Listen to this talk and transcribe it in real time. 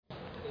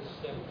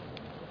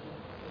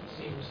it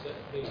seems that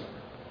the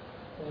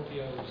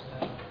audio is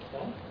now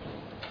on,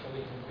 so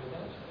we can do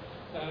that.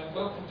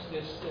 Welcome to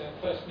this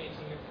first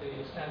meeting of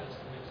the Standards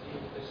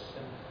Committee of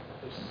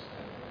this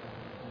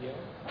year.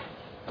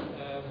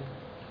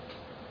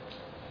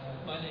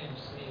 My name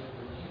is Neil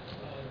Reeve.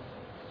 I'm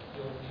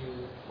your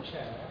new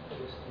chair for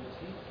this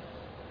committee.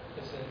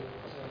 As a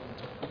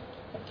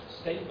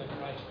statement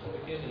right at the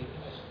beginning,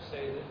 I should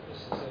say that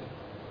this is a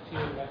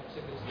field of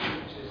activity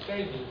which is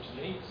very new to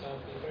me, so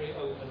I'll be very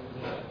open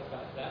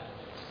about that.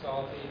 So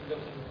I'll be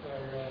looking for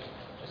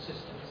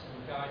assistance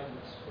and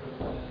guidance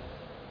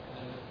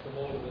from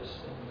all of us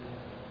in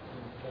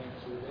going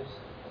through this.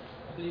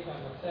 I believe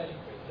I'm a fairly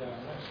quick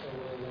learner, so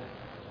we'll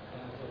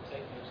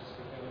take notice as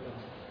we go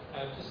along.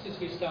 Just as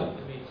we start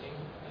the meeting,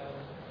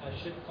 I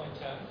should point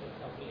out that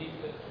I believe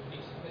that the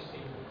meeting is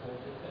being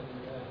recorded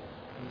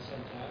and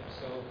sent out,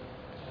 so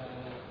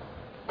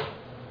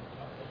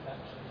not that that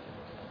should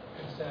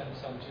concern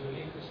some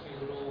duly, because we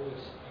will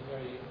always be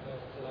very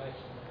polite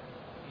and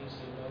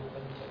easy and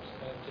open, but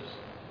just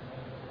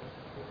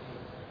could be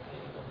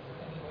anyone from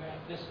anywhere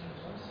listening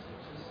to us,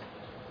 which is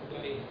the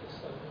way this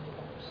open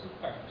democracy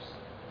works.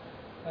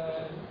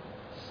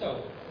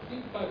 So, I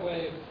think by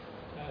way of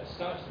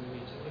starting the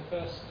meeting, the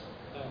first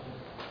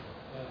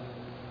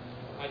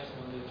item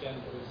on the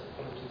agenda is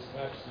apologies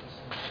for absence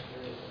and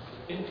declarations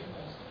of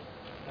interest,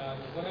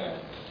 where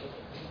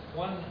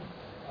one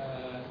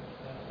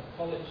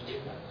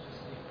apology, and that was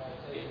received by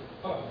David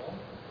Pearl,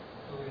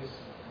 who is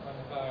one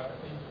of our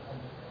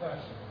independent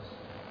persons.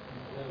 And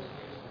for those of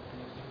you who the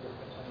committee will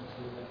get on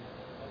to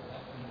what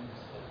that means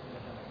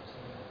about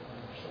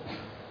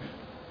shortly.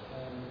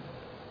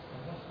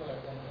 I'm not aware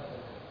of any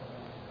other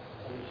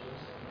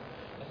apologies.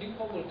 I think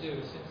what we'll do,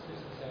 since this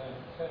is our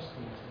first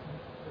meeting,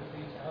 would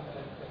be to have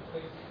a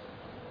quick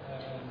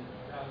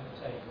round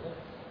table.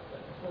 But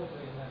before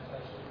doing that,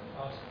 I should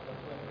ask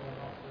whether or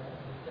not there are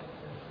any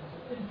declarations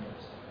of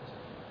interest.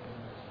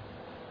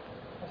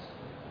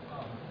 Possibly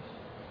armed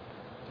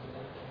to the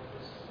nature of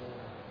this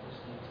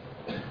meeting,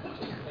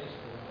 just in case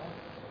there are.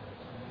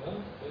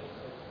 No, good,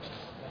 so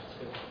that's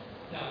good.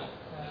 Now,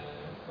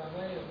 by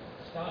way of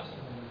starting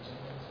the meeting,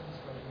 and since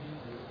we're new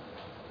group,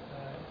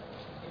 I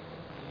think it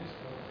would be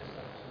useful just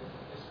up to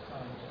this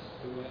time just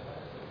to have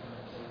a quick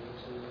round table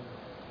to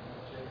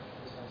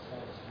introduce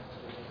ourselves and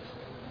to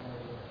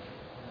know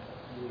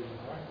who we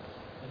are.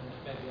 And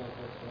maybe I'll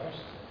go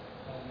first.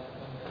 I'm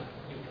a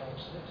new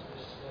councillor to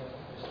this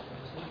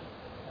committee.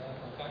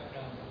 My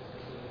background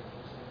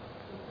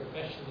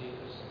professionally is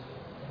as an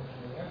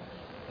engineer,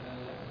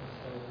 and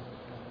so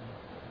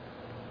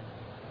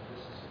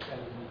this is a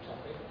fairly new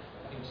topic.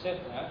 Having said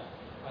that,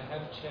 I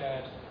have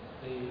chaired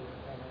the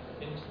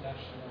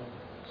International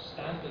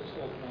Standards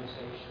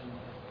Organisation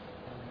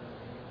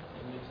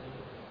Committee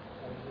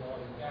of the oil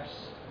and gas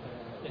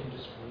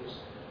industries.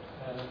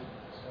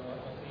 So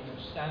I've been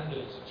a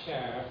standards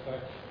chair for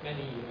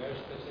many years,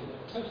 but in a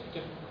totally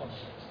different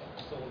context.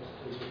 That's all to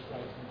do with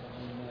writing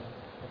down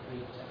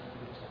agreed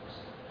technical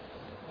text.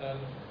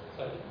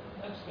 So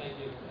that's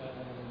maybe a bit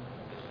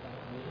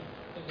about me.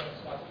 I think I'll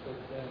start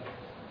with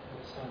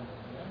Simon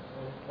here.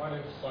 Well, my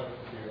name is Simon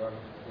Pugh.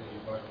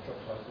 My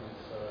job title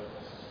is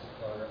Assistant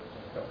Director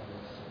of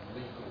Governance and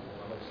Legal, and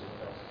I'm also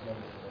Council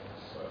Management.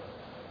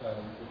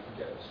 We can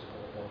get to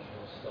what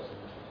Montrose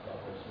doesn't talk about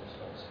those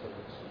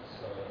responsibilities.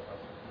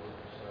 I've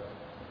worked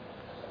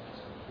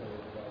for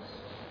the last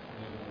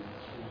nearly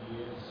 3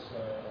 years,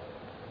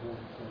 more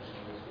than 40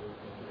 years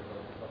working in doing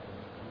local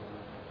government law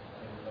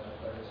in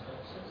various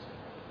councils.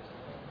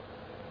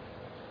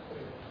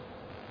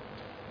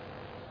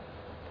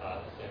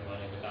 So my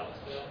name is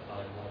Alistair.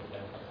 I'm one of the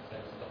Democratic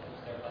Services Doctors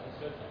here at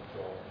Huddersfield. I'm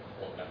sure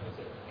all members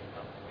have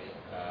encountered me.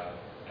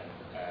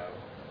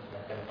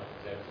 Democratic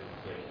Services is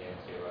really here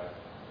to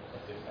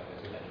assist members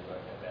with any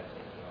work that they're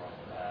taking on,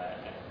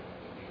 anything we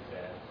can do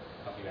to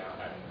help you out.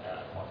 And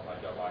part of my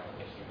job, I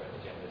issue both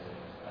agendas and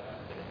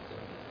minutes of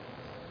meetings.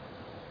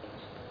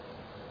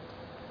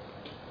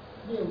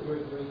 Neil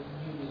Gregory,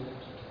 newly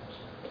elected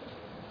councillor.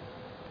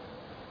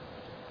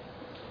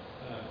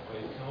 I'm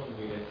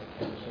currently elected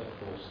councillor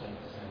for South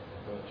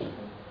Bircham.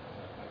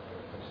 I've got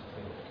a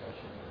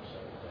qualification also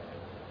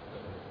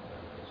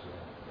as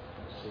well.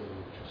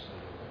 Serial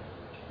trustee of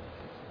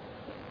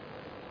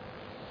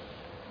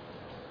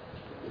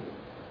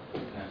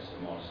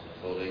Councillor Morrison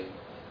Foley,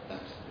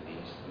 thanks for the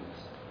instance.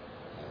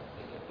 I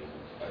think I've been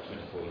about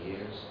 24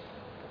 years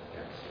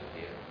councillor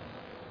here,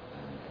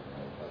 and I'm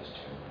now vice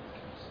chairman of the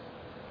council.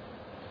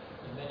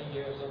 And many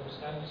years on the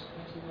Standards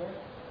Committee work?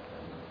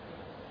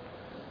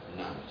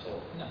 None at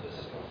all. No, This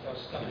is my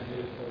first time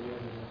here for you.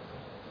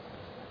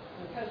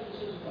 Councillor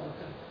Susan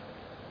Barker.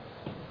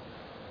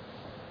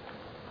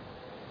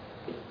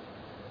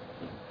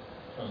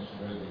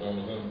 Councillor Edward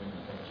Oliver, been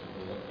the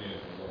councillor here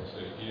for the last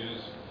 8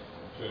 years,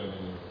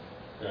 chairman of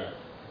GAP,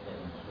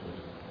 Government for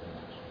Different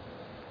Governments.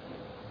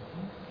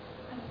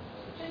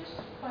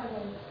 Just by the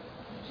way,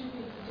 the two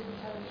people didn't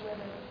tell us where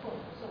they were from.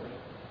 Sorry.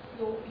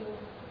 Your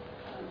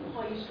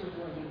High East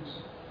Riding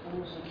and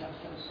also County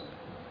Council.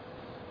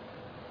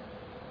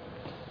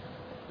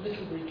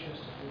 Littlebridge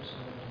Chesterfield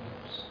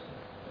Audiominutes.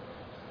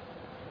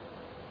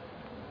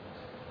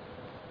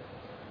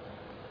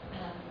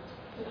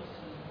 Good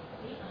afternoon,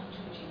 everybody. I'm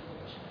Georgie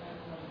Butch, I'm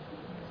one of the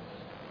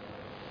institute.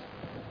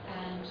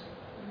 And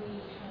we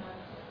have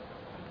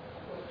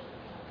worked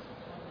with council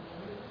for many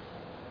years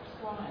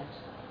prior to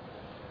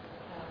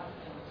that,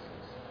 other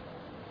councils,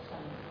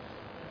 science,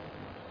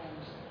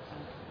 and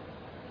science.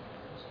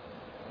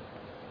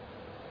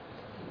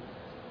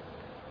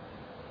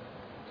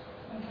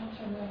 I'm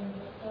Catherine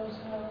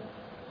Roswell,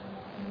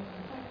 I'm in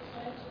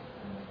Hackstead,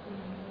 and I've been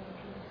involved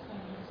with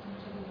standards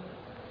material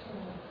for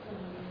 4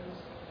 years.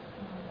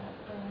 My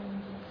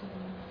background is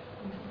in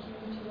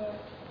community work,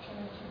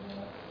 charity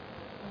work,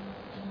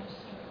 and I've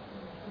spent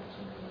 40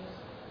 years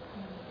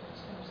in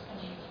some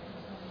standards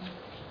concerning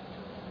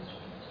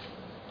advisory to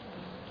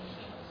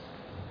NHS.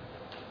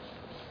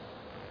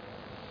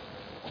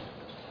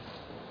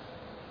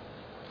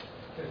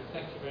 Good,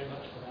 thank you very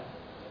much for that.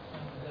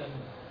 And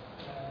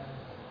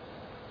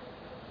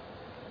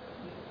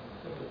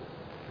with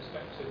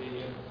respect to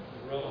the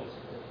roles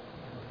of the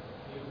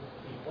new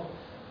people,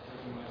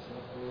 you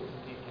myself will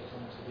indeed get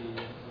onto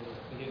the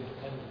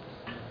independent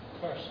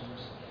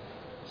persons.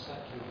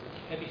 Slightly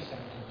heavy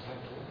sounding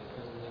title,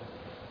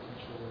 I'm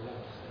sure we'll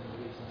love some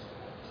reasons for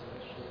that, so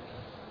let's look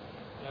at.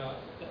 Now,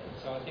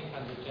 so I think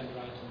under agenda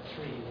item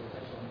 3 we'll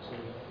get on to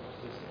what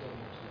is going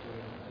to do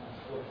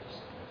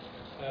afterwards.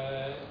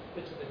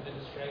 Bit of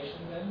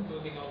administration then,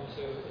 moving on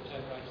to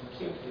agenda item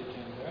 2 of the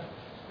agenda,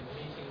 the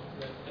meeting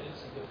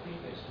minutes of the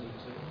previous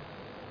meeting.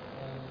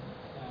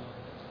 Now,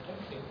 I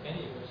don't think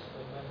any of us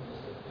are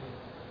members of the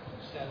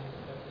standing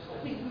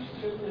I think we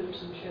should have notes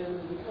and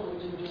Chairman, we can't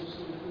endorse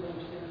them if we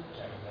don't get them.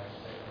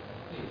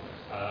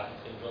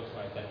 It draws to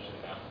my attention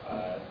that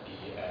the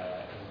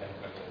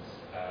independent members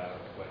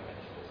were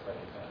mentioned as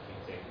present at that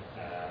meeting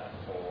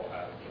for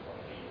the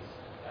apologies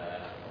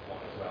of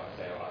one as well,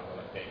 so I will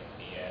update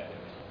the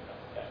minutes in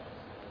that respect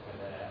when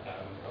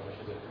our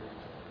wishes are approved.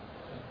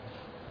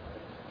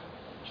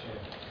 Chair,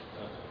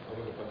 I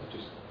wonder if I could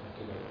just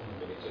give a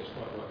minute. So it's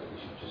quite right that we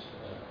should just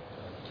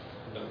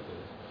note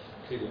them.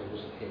 Clearly I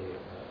wasn't here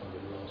under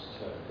the last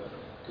term, but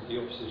could the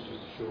officers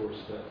just assure us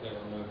that there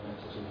are no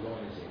matters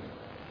arising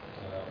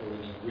or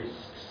any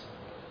risks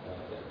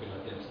that have been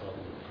identified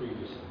in the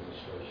previous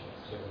administration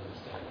concerning the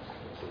standards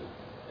committee,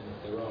 and if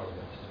there are any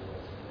matters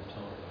arising in the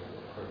time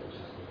what progress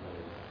has been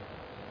made?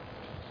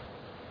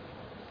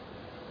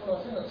 Well,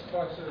 I think that's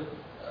quite a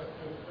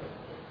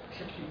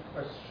tricky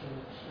question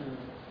to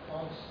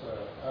answer.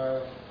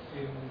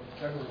 In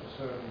general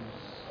terms,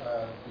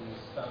 the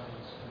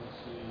Standards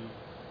Committee,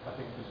 I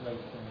think, is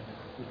making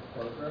good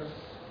progress.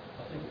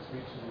 I think this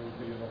meeting will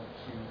be an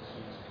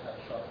opportunity to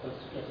catch up, but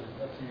to get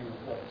a view of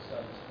what the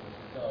Standards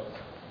Committee does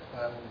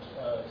and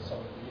some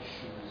of the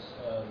issues,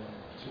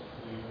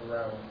 particularly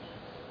around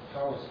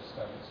powers of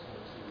Standards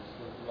Committees.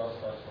 The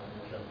last item on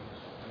the agenda,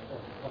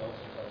 or the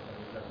penultimate item on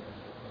the agenda, was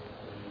looking at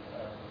the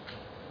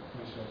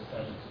Committee on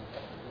Standards and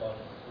Public Life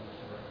reports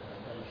and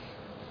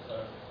recommendations.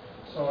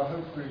 So I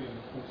hope really in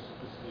the course of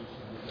this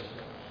meeting we'll get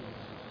an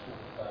opportunity to talk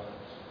about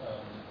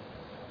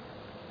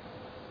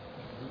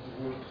the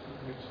work of the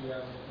committee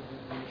and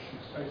the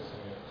issues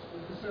facing it.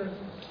 Is there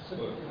anything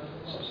specific you have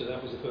in mind? So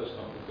that was the first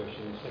part of the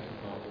question. The second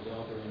part was,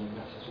 are there any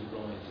matters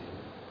arising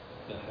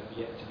that have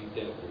yet to be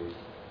dealt with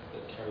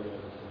that carried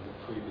over from the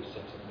previous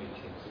set of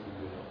meetings that we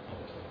were not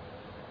part of?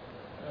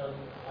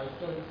 I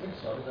don't think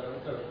so. I mean,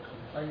 there are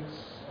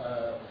complaints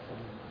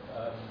from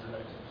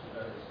relating to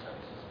various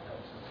councils and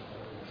councils of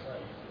their own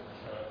trade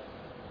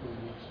which will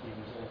need to be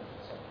resolved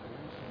at some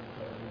point,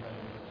 and we may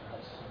need to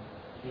have some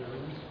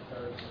hearings of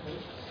various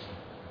sorts.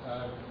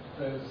 I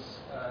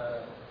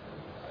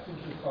think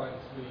you'll find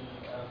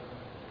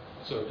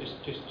So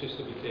just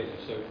to be clear,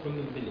 so from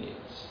the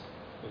minutes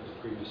of the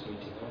previous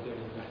meeting, are there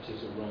any matters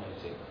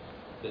arising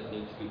that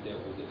need to be dealt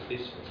with at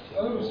this meeting?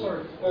 Oh,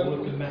 sorry. All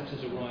of the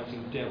matters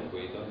arising dealt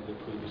with under the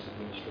previous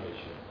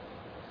administration.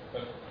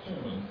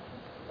 Chairman,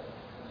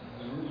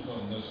 the rules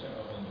on the set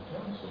up on the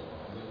council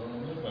are that there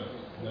are no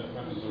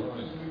matters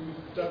arising.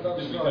 That's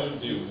We right. don't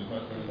deal with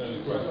matters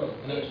arising.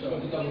 No,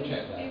 double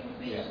check that. It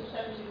would be a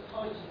substantive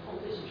item on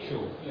this agenda.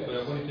 Sure, Yes. but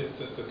I wanted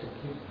to, for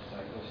completeness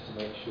sake, just to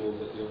make sure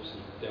that the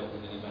officers have dealt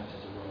with any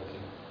matters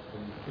arising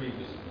from the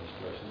previous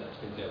administration. That's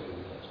been dealt with,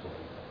 and that's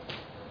great.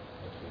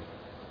 Thank you.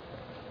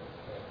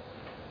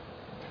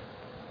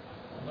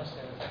 I must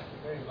say thank you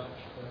very much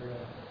for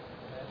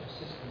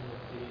assisting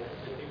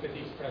with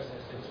these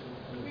processes.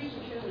 The reason,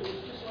 Chairman,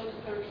 is just like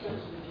the parish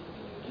council meeting, if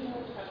you do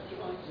not have the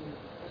item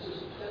as a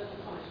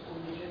substantive item on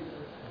the agenda,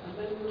 and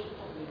members of the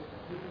public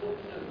would not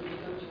know we're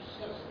going to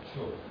discuss it.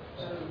 Sure.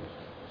 So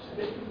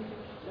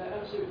they're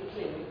absolutely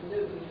clear,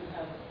 nobody would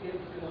be able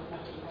to bring up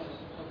matters arising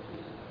from the public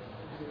meeting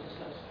and we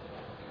discuss.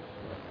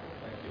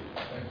 Thank you.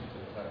 Thank you for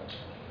the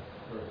clarity.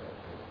 Very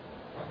helpful.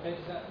 Okay,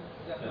 does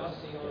that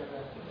answer your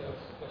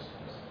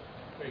questions?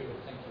 Very good,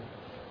 thank you.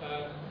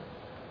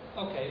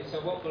 Okay,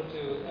 so what we'll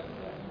do, I'm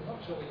not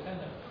sure we can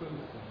approve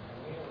them, can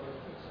we? Or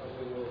so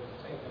we will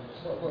take them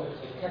as Well,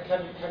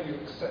 can you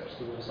accept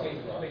them or something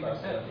like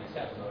that? We can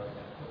accept them.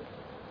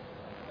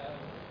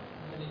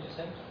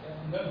 consent?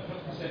 No,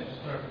 not consent,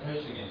 just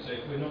clarification again. So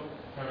if we're not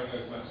carrying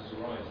over matters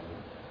arising,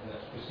 and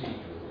that's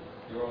procedural,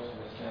 you're asking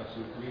us now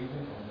to agree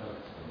them or no?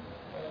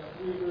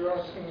 You're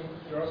asking you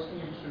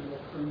to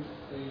approve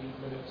the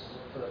minutes as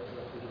a correct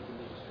record of the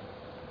meeting.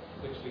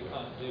 Which we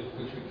can't do.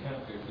 Which we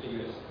can't do because we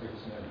have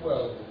approved now.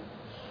 Well,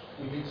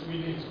 we need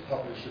to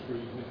publish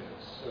agreed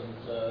minutes, and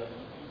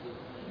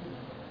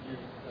you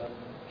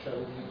Chair,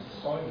 will need to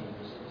sign them.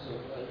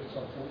 It's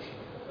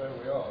unfortunate, but there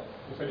we are.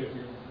 If any of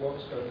you want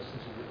to go and listen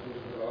to the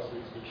recording of the last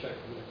meeting, check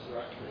the minutes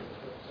are accurate.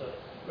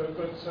 But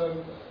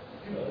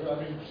you know, I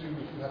mean,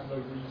 presumably if you have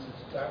no reason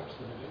to doubt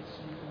the minutes,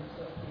 you can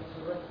accept them as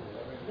a record.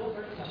 I mean, Not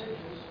very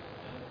contentious.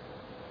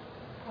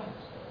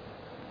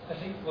 I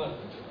think, well,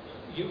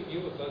 you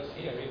were both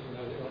here, even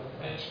though they weren't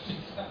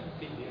mentioned, you haven't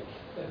been here.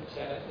 But is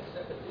there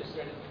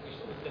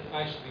anything that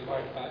I should be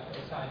worried about in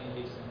signing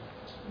these? In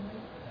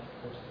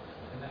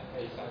that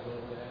case, I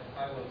will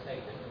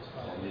take it as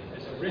well.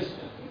 There's a risk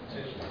to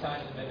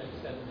sign the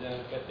minutes, and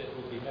but it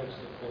will be noted,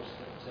 of course,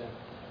 that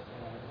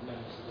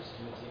members of this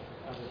committee,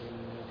 other than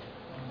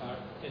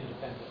our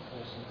independent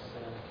persons,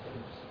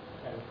 couldn't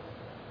verify.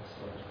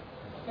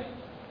 Okay.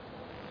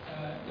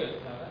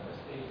 Good. Now that was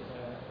the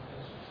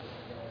administrative.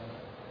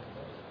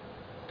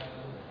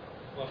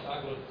 What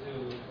I will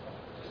do,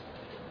 just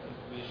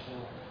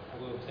informational, I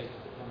will take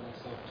it upon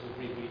myself to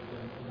reread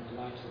them in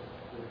light of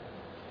the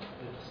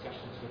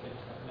discussions we're going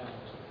to have now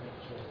to make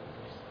sure that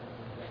there's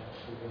something there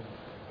actually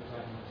that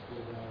I need to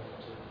be aware of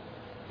to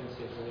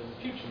consider in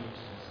future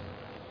meetings.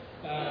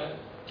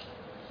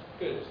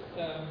 Good.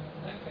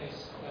 In that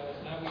case,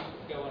 now we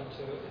go on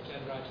to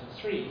agenda item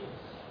 3,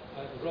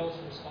 the roles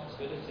and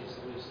responsibilities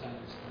of the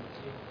Standards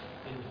Committee,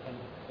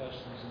 independent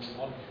persons and the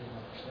monitoring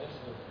officer.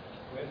 So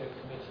we're the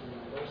committee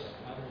members,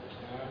 I'm the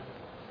chair,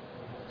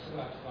 we have 2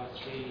 out of our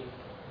 3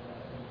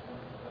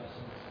 independent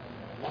persons and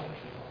a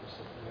monitoring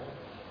officer here.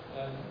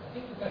 I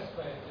think the best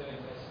way of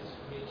doing this is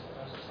for me to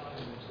ask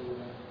Simon to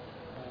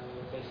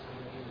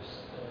basically lead us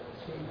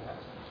through that,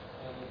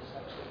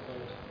 such that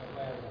we're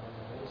aware of our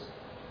roles.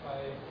 By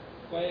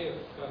way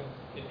of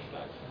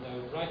introduction,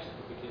 though, right at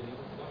the beginning,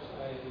 what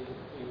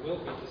we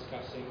will be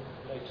discussing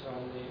later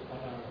on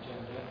our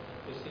agenda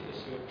is the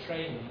issue of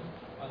training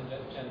under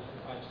agenda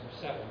item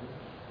 7.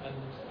 And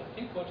I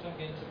think what I'm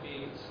going to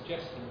be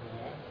suggesting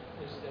there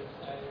is that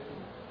I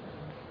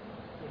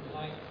would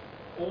like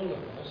all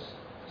of us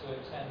to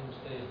attend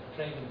the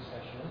training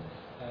session,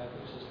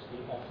 which is to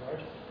be offered,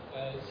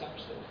 such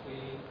that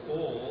we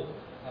all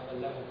have a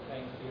level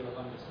playing field of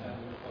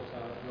understanding of what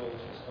our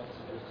roles,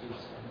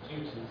 responsibilities and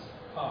duties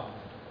are.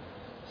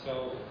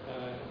 So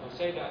I'll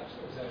say that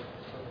as a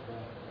sort of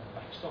a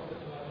backstop at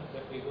the moment,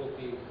 that we will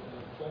be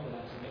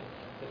formalising it,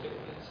 but it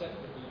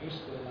certainly be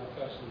useful in our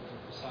first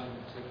meeting for Simon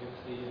to give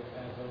the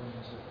bare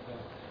bones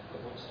of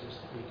what's to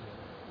be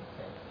done.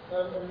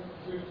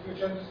 The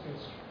agenda's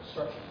been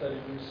structured fairly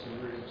loosely,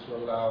 really,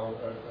 to allow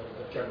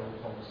a general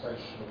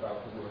conversation about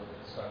the work of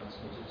the Standards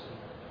Committee, so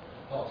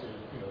partly,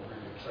 you know,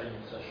 really a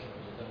training session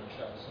and then a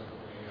chat so that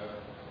we know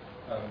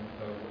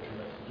what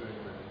you're meant to be doing,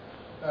 really.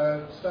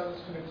 The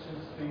Standards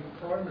Committee, the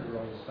primary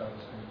role of the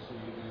Standards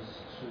Committee is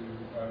to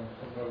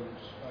promote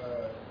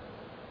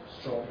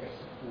strong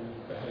ethical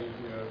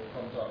behaviour,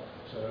 conduct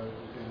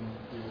within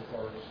the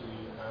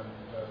authority, and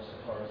so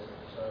far as it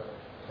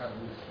can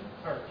with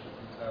parishes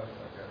and towns,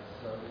 I guess.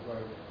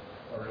 Although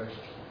our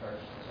relationship with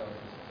parishes and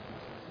towns is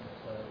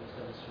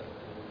very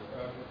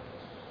straightforward.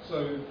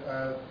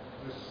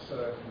 This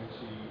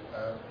committee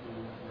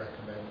will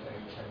recommend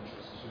any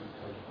changes to the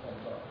code of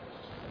conduct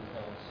to the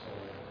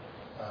council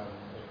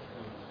if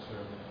we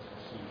determine the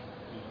procedure for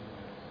dealing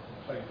with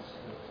complaints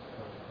that the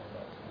code of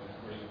conduct will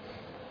breach.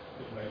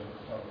 It may look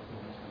at other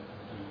things we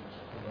can do to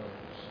promote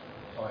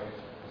high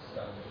ethical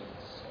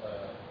standards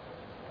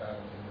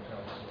in the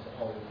council as a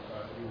whole.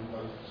 You'll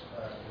note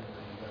in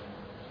the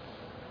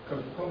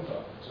code of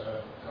conduct,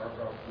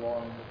 paragraph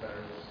 1,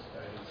 there is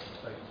a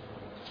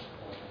statement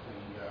of the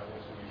what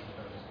are usually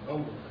known as the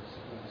Nolan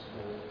principles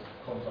for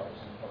conduct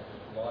in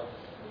public life,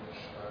 which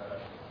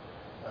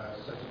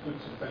set a good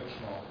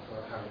benchmark for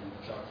how you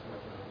judge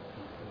whether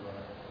people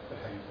are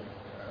behaving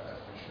as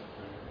they should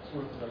do. It's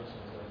worth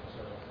noting that,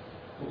 of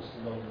course,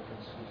 the Nolan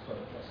principles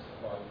don't just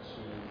apply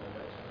to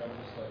elected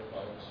members, they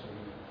apply to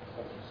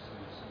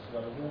officers as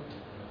well as all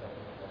people in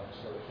public life.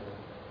 So if you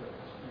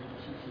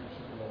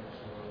belong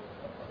to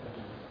a public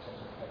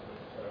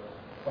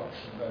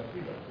function, then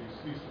you know these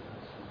are the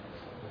principles you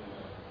should be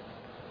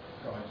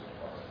guided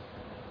by.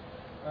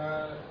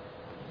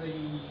 The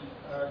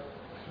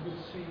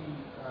committee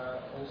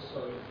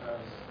also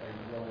has a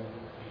role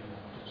in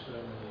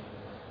determining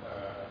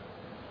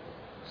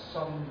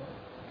some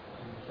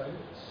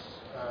complaints.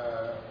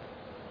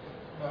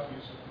 It might be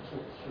useful to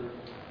talk through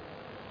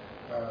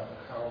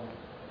how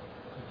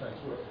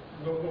complaints work.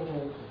 Not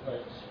all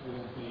complaints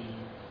will be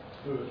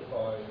heard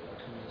by a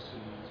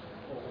committee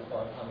or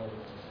by a panel of the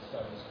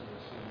Standards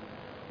Committee.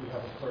 We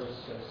have a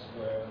process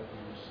where we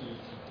receive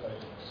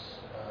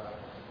complaints.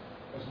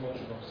 As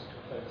monitoring officer,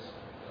 complaints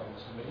come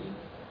to me.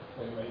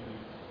 They may be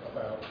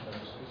about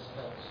members of this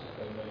council,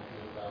 they may be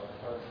about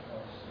parish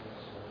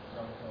councils or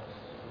town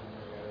councils in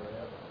the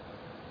area.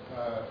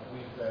 We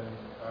then,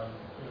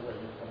 in a way,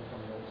 I'm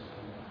coming on to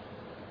the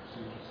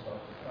procedure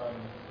stuff,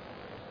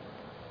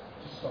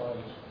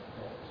 decide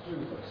what to do.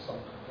 There are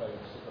some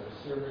complaints that are very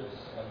serious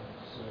and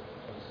deserve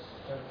close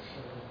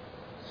attention.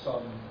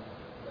 Some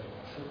may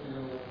be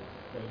trivial,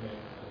 they may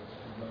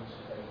be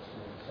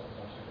motivated,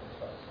 sometimes you get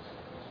back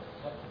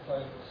to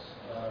complaints.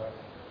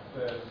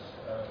 There's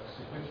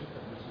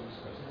significant resource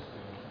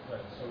existing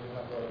complaints, so we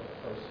have a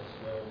process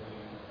where we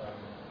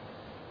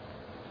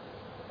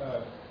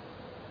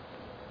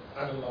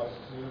analyse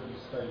at an early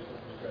stage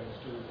what we're going to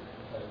do with the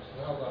complaint. And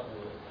how that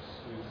works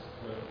is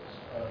that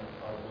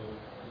I will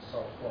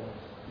consult one of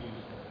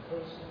these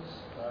persons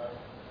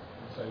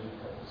and say we've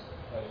got this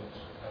complaint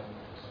and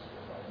this is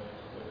what I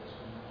make of it,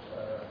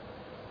 and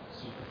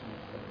seek a view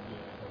from the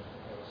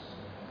appointed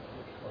person, at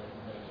which point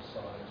we may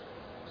decide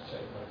to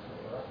take no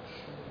further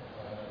action.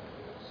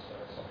 If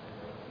it's something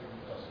that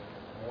really doesn't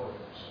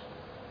warrant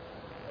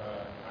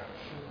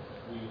action,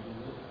 we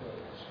will look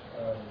at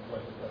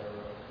whether there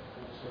are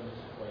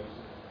alternative ways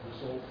of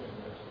resolving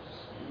the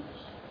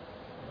dispute.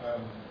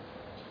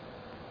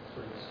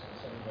 For instance,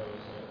 some of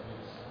those are an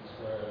instance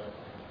where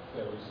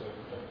there was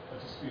a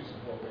dispute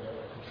involving a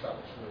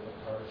contractor and a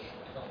parish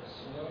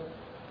councillor,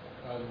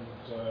 and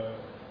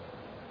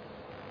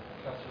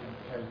Catherine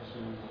came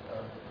to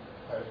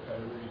play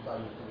a really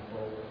valuable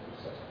role. We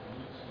set up a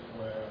meeting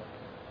where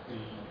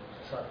the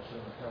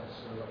contractor and the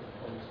councillor and the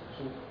colleagues would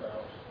talk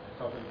about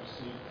how they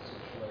perceived the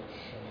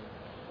situation,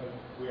 and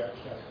we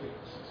actually, I think,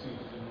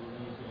 succeeded in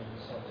removing a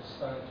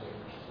misunderstanding,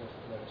 which is what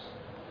led to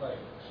the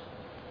complaint.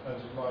 And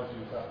in my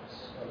view,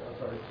 that's a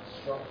very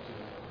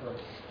constructive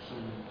approach to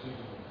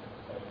dealing with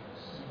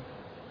complaints.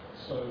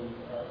 So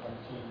I'm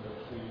keen that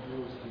we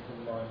always keep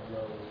in mind,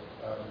 well,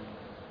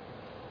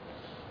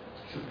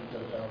 should we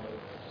go down a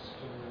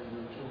disciplinary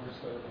route, or is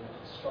there a more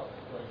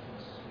constructive way, for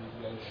instance,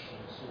 mediation,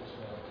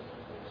 sorting out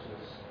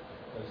difficulties?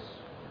 As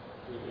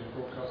in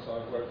broadcast,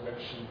 I won't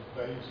mention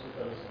names, but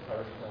there is a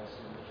parish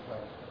council which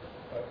had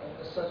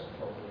a set of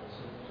problems,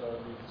 and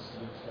we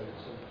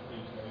facilitated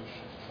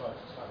mediation to try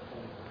to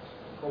tackle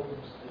the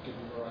problems that were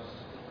giving rise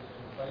to the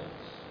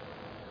complaints.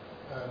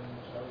 And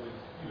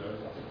with,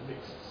 I think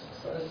mixed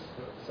success,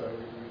 but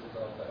we did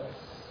our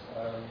best.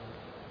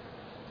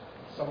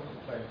 Some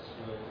complaints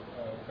will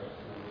go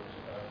forward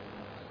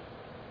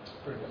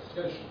for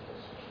investigation,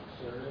 because it's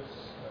serious.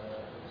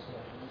 It's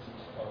not easy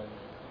to find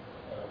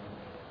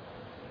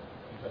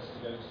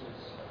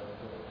investigators, but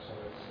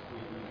we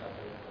have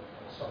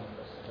some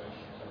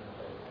investigations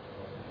ongoing at the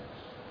moment.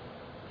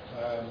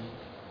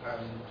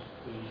 And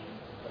the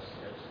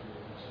investigators will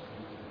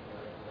interview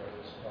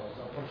various parties.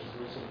 I'm conscious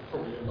we're sort of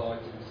probably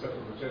aligned in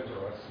several agenda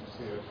items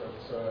here, but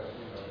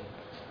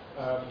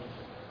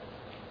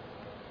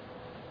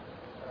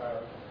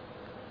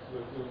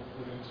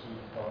we'll interview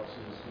the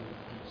parties, we'll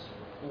produce a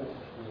report,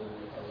 we'll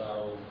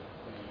allow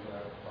the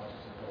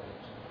parties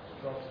involved to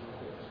draft the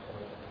report to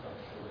comment on how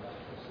sure that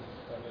accuracy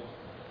is done in,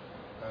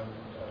 and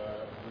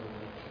we'll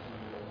reach a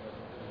view on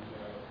whether the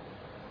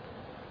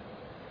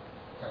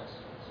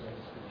council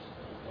concerns which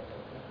the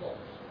conduct or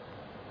not.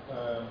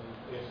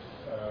 If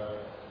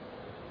the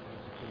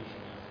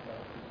conclusion is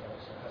that the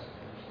council hasn't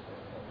reached the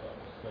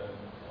conduct, then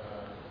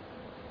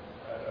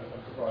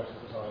and provided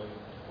that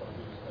one of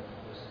the independent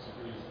persons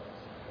agrees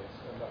that's the case,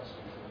 then that's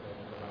usually then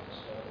the matter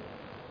stone.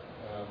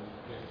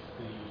 If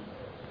the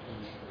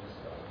conclusion is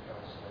that the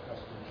council has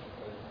reached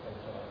the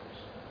conduct,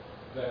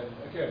 then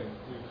again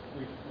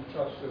we've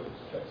tried to build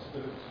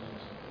flexibility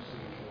into the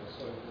procedure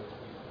so that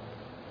we can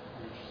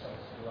reach a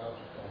sensible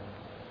outcome,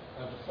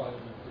 and a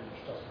finding of breach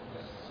doesn't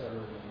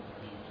necessarily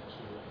lead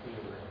to a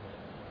hearing.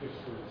 If,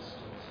 for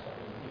instance,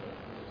 having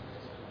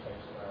there's a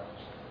complaint about,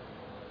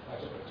 I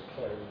don't know,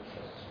 declaring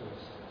interests, for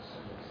instance,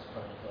 and it's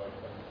kind of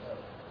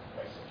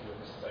basically a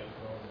mistake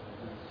rather than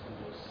a roof who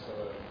was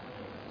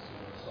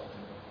considered some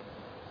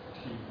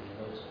pecuniary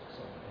motive or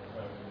something,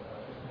 then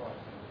it might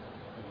be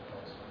the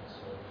council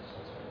concerned.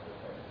 So it's kind of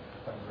okay.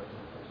 Having read the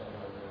report, I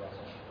now realise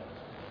I should have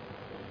to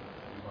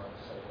you might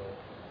say, well,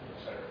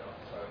 fair enough,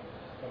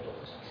 and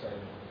offer some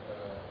training.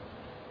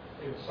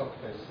 In some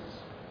cases,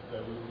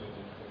 there will be a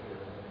need for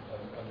hearing,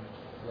 and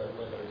where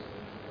there is a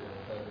need for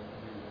hearing, then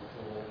we will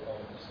draw on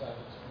the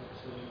standards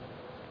committee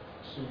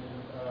to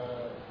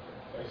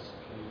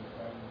basically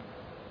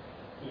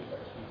be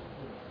effectively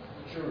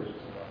the jury,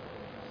 if you like,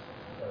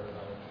 their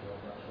analogy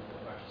on that, or the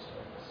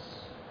magistrates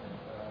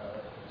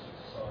to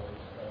decide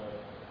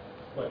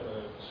whether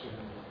to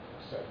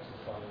accept the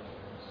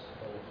findings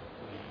of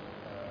the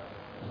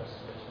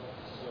investigating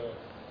officer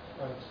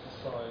and to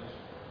decide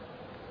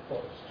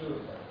what to do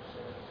about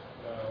it.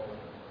 Now,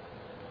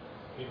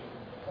 in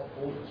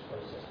all this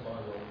process, my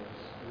role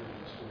is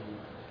really to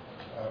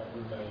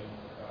remain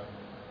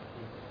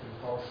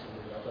impartial.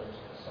 Really, I don't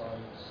take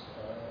sides.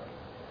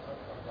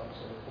 I'm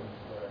to the point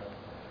where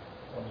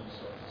one needs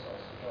to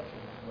exercise some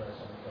judgment, where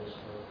someone goes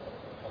for a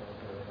public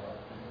hearing.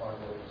 My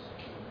role is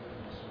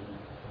really to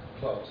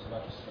plug to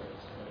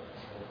magistrates and make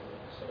sure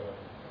that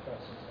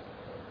councils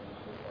have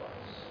legal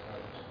advice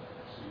and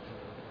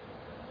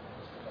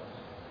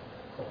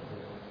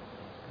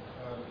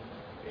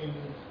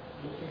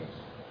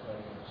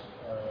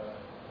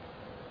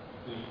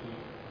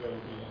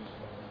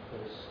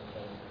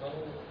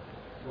panel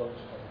won't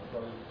have a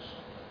vote,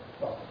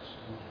 but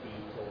would be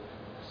brought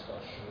in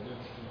discussion and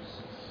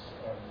introduces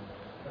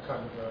a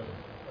kind of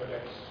an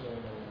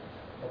external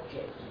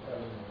objective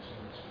element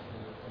into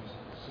the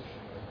decision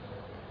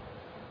making.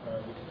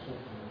 We can talk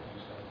in more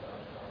detail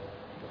about how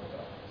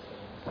that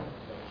happens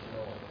later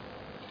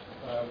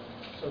on.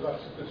 So that's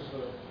a bit of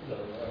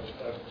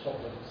a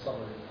top-level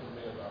summary from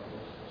me about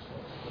what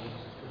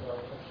responsibilities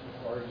without actually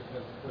our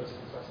independent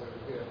persons sat over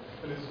here.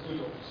 And it's a good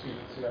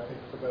opportunity, I think,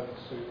 for them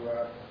to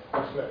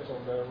reflect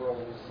on their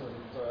roles and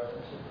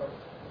talk about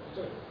what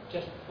they do.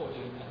 Just before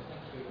doing that,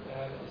 thank you.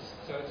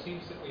 So it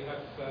seems that we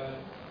have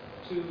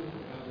two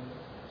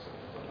sort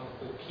of what I'll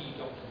call key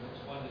documents.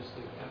 One is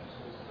the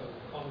Council's Code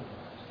of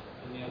Conduct,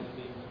 and the other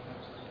being the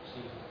Council's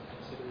Procedure for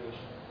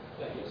Consideration of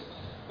Place.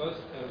 Both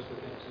of those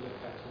we're going to look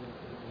at in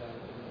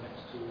the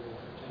next two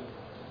agenda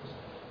items.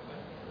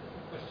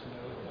 Question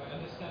though, I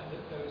understand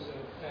that those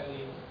are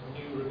fairly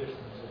new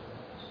revisions of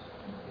those.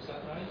 Is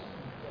that right?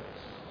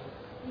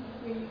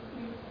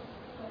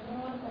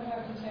 One of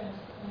our concerns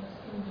as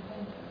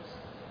independence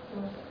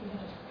was that we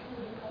had a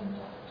code of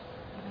conduct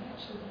that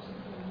actually wasn't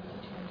very easy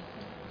to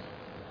understand.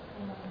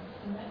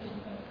 And that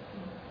didn't make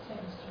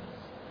sense to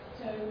us.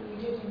 So we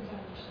did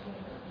encourage the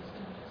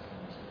Standards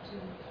Committee to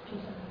do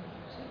something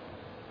about it.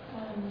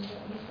 And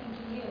we spent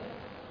a year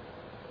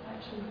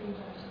actually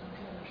rewriting the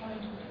code, trying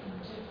to put it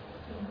into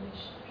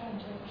English, trying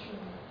to make sure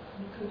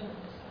we could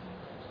understand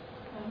it.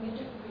 And we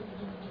had different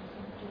people doing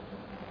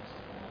different parts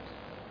of that.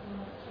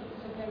 So it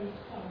was a very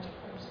thorough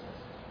process.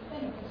 But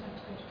then of course had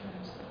to go to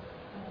council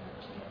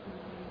to get the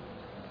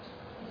agreement. But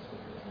this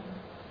would become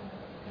the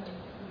code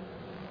that we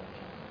would be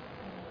working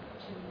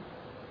to.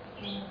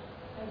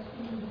 As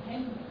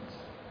independents,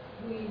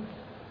 we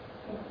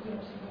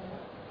obviously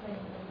were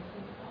playing a very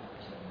big part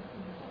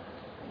in that.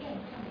 Again,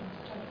 coming to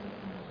totally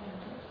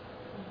independent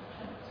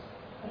hands,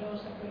 but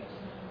also great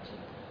desire to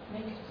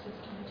make it a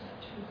system that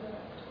actually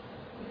worked.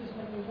 Because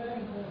when we were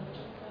involved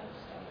at that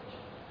stage,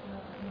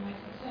 and I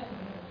can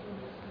certainly know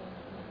employees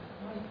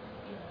my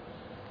job,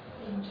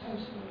 being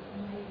totally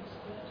amazed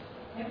that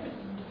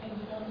everything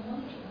depended on the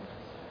monitoring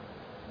officer.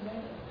 The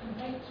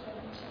complaints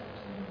went to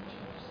the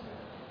monitoring officer.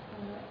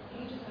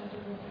 He decided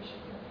whether it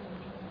should go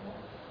forward or not.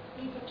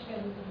 He put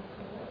together the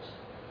report,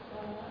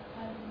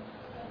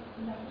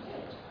 and that was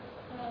it.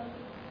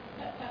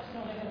 That's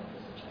not a healthy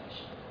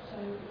situation. So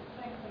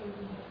thankfully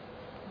we have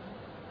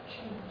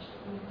changed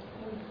all of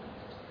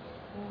that.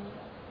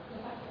 The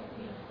fact that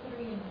we have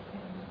 3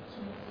 independents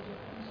makes a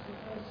difference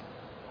because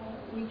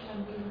we can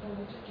be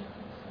involved at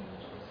different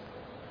stages.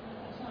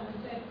 As Simon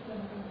said,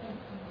 when a complaint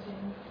comes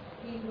in,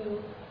 he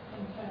will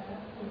confer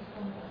with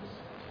one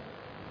officer.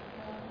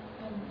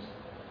 And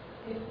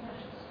if that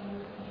has to go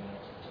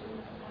ahead to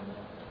have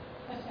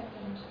a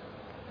second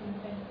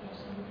independent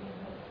person will be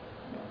involved.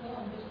 Not the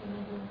longest been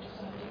involved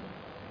deciding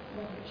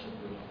whether it should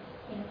be,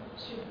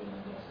 should be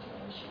an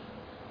investigation.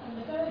 And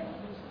the third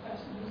one is the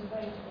person who's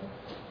available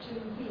to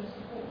be a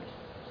support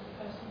to the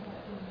person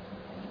about whom the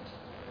complaint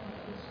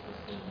is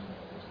being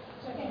made.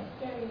 So again,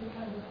 very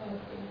kind of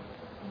healthy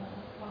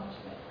part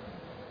of it.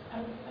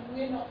 And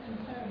we're not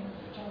conferring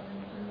with each other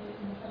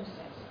in the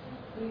process.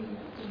 We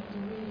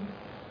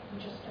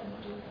just don't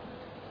do that.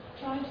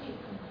 Try to keep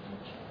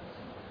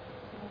confidentiality.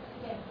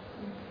 Again,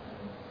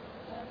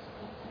 that's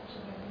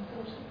actually very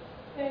important.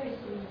 Very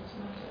serious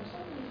matter. If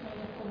somebody's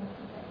made a formal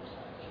complaint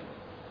about you,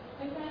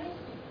 then that is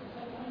serious.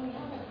 And we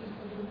have had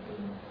people who've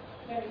been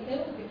very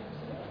ill because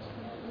of it.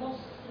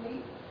 Lost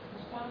sleep,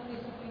 his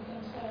families have been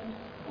concerned,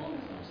 all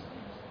of those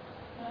things.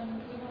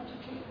 We want to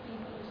treat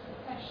people as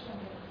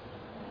professionally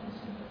and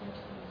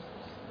sympathetically as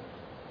possible.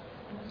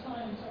 And the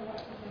Simon so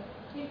rightly said,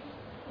 if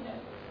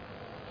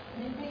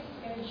an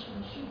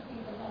investigation should be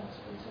the last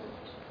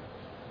resort,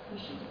 we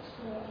should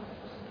explore other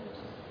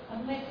possibilities,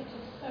 unless it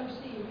is so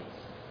serious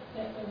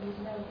that there is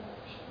no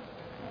option.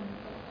 And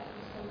that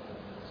is so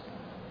obvious from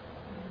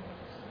the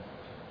website.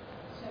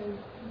 So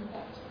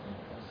that's the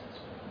process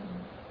we're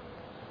on.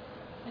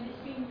 And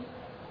it's been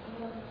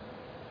a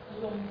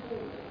long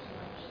haul to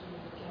actually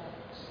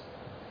get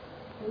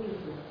all of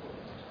your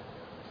thought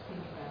to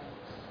think about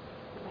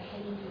the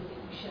behaviour that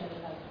you share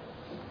about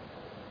us.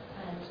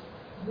 And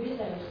with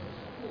those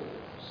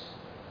supports,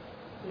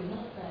 we're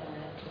not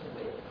there for the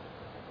whip.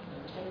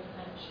 We don't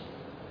actually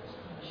want to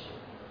punish you.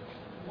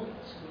 We want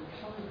to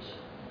encourage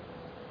you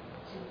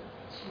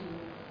to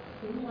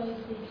always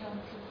be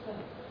council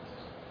first,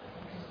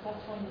 because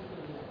that's why you've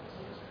been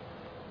elected,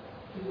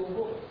 for your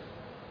voice.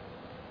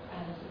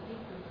 And the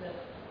people that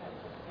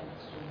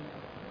against you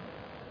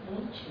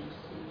want you to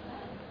see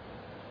that.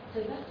 So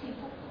that's the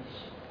important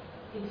issue.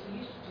 It is for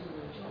you to do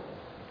your job.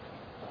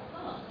 For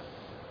us,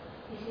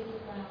 it is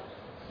about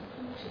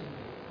supporting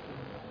you in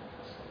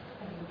that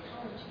and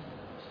encouraging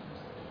you to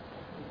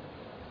do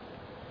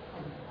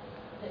and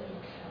that you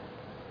can.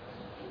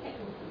 So you get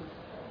your full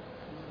support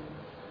and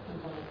the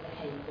right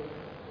behaviour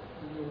that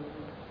you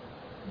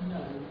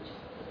know that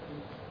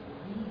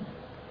you know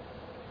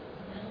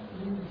without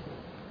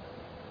losing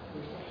the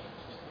rest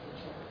of the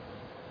job.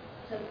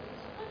 So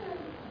it's quite a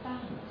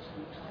balance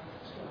we try to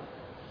strike.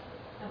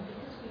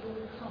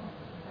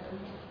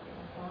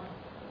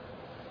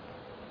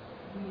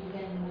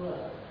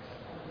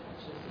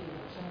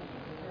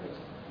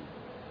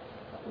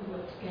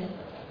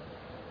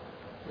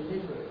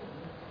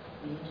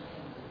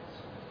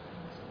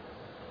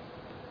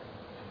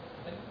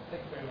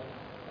 Thank you very much.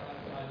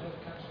 I know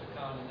Councillor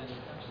Khan and then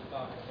Councillor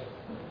Barker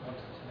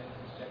wanted to make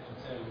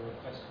interjections earlier or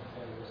questions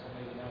earlier, so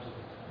maybe now's a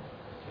good time.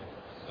 Okay.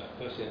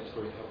 Firstly, that's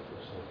very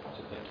helpful, so thank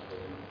you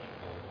very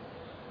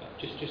much.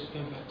 Just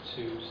going back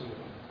to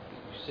something that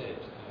you said,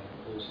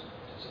 was,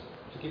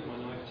 forgive my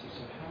naivety,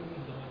 so how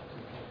many live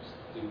complaints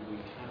do we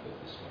have at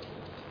this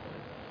moment in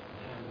time?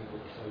 How many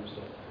were closed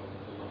off on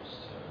the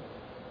last term?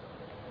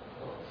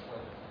 Well,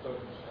 I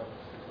don't have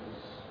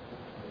figures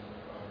with me.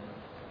 I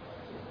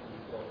think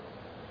we've got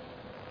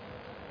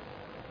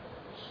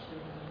 2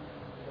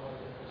 live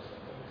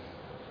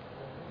investigations.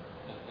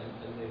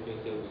 And they're being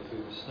dealt with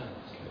through the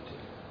standards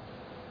committee?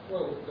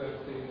 Well,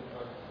 they've been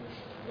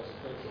commissioned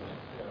investigation.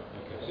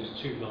 Yeah. Okay, so there's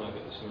 2 live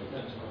at this moment in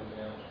Depending time. on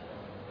the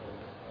outcome of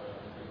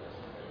the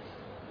investigation,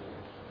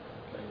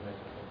 they may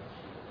come to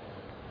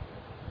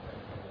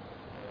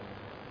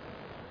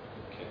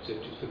Okay, so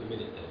just for the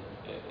minute then,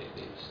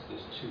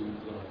 there's 2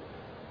 live.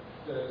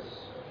 There's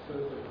a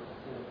further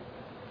report.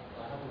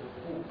 I have a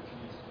report which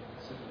needs to be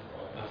considered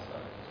by the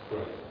standards.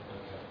 Great,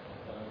 okay.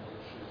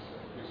 Which is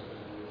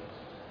visibility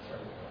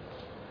training.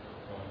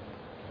 Fine,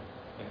 okay.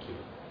 Thank you.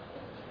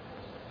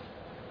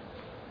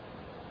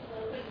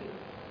 Thank you.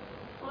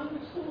 I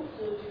would thought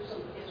that if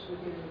something gets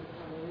within the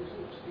panel, it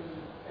ought to be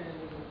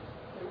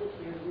there ought to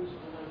be a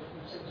reasonable amount of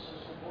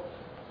consensus of what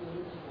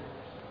we're looking at.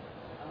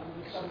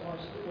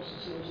 Otherwise, if it wasn't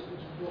serious, it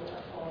would have got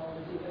that far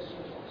with the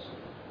investigation officer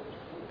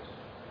report.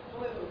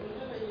 However, we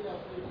have ended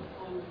up with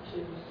 1, 2,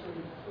 3,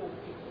 4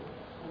 people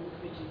on the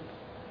committee,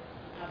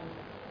 and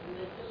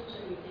there doesn't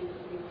seem anything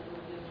that we might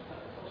want to do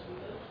about the possible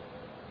vote.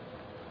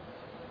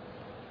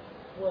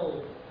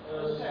 Well,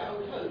 as I say, I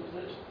would hope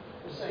that, as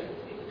I say,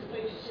 if the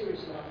complaint is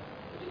serious enough,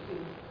 that it can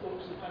be brought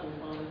to the panel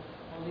by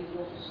our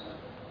legal officer,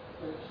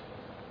 that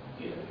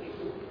it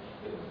will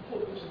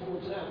put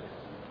towards an outcome.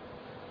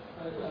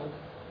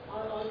 Well,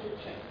 I did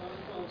check. I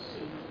can't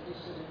see that this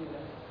says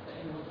anywhere that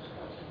anyone was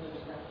supposed to vote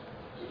in that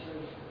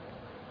situation.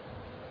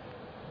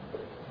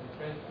 I'm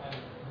afraid I'm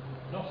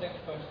not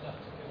expert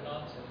enough to give an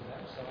answer to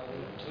that, so I will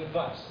look to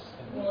advice.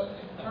 Well,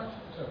 in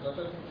practical terms, I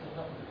don't think it will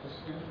happen because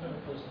the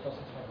independent person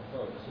doesn't have a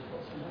vote. So you've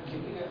got 3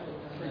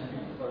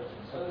 people voting,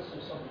 so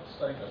some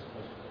abstain, I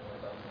suppose, or something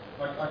like that.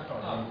 I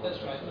can't remember. That's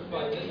right.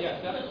 Right.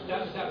 Yeah,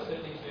 that's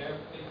absolutely clear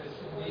because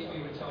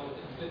we were told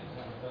that you didn't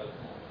have a vote,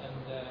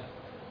 and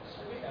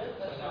so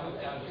now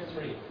we're down to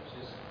 3, which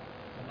is a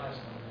nice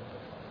number.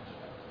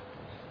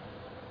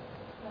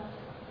 Well,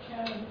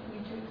 Chairman, we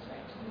do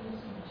expect to be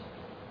listened to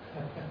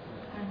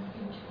and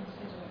you to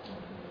consider it all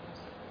views.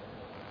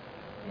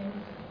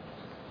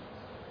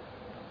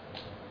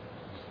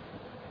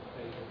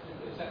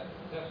 Is that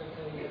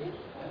okay?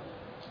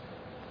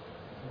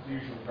 The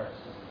usual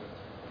practice is that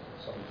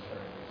someone's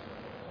sharing this.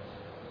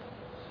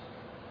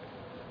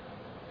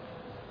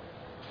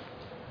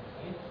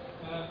 Okay.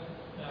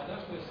 Now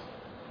that was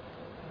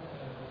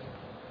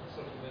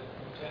sort of a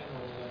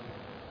general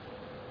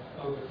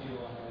overview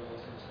on our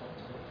roles and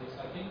responsibilities.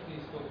 I think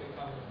these will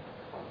become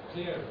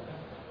clearer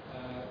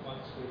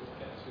once we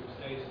get through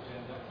today's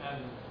agenda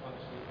and once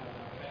we've had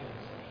our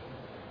training session.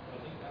 I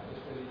think that was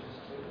really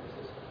just a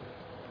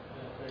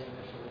very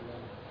initial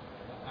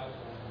outline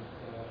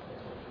of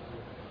what we do.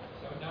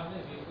 So now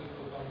maybe if we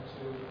move on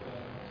to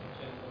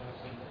agenda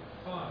item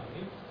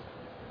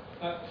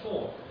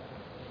 4.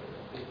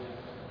 The agenda.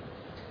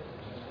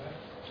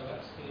 So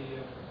that's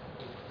the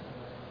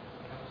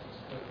council's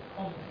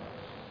contract.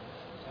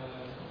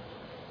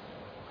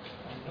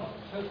 I'm not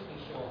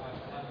totally sure how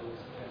to handle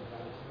this agenda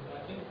item,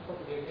 but I think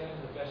probably again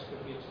the best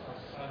would be to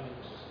ask Simon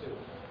just to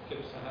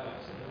give us the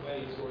highlights. In a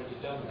way, he's already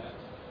done that,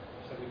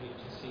 so we need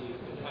to see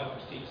in how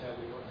much detail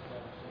we want to go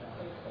into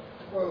now.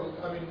 Well,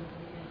 I mean,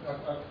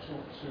 I've talked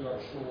to,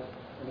 I'm sure,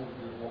 all of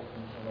you at one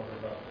point or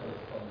another about code of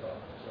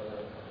conduct.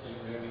 In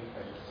any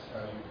case,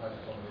 you've had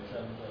it on the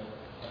agenda.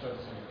 I don't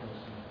see any point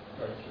in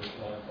going through it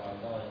line by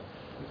line.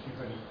 If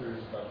you've any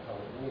queries about how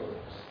it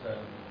works,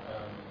 then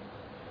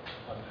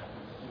I'm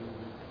happy to deal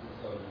with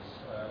those.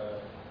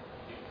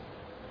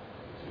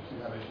 If you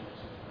have any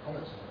particular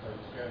comments on the code,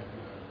 again,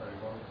 very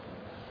welcome.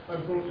 And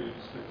broadly, it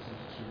splits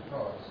into 2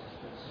 parts. It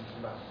splits into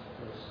matters of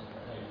personal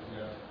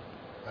behaviour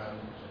and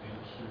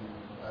into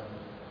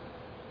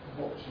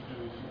what you do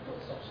if you've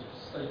got some sort of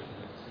stake in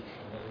a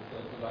decision.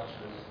 The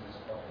latter is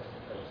quite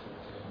complicated,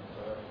 and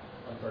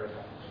I'm very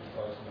happy to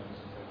advise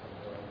members if they can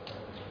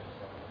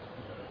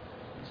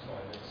it's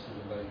my next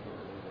door neighbour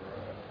or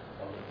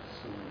I went to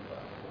school with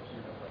that, or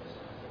that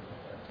sort of thing.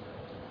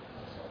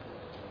 Decide what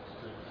I want to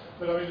do.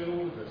 But I mean, in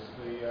all of this,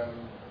 the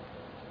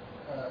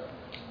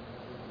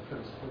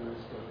principle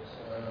is that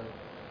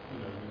we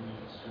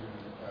need to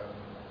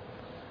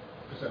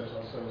present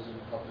ourselves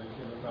in public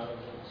in a manner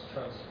that's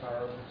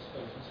transparent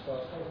as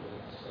far as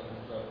confidence,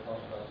 and part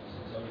of that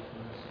is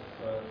openness.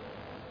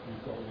 If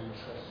you've got an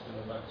interest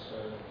in a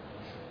matter,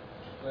 you should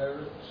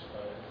declare it.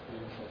 If the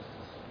interest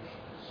is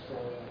sufficiently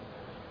strong,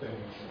 then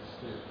you should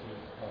steer clear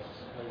of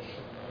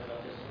participation. I mean,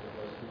 I guess all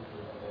those people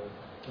who have a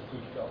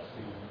good gut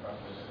feeling about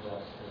whether to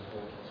ask for a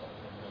vote or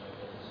something,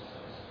 this is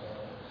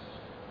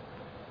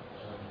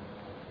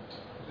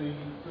the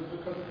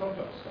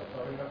conduct stuff,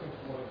 I mean, I think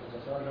one of the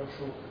things I said, I'm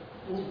sure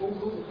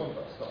all the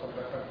conduct stuff, I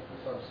mean,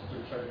 if I was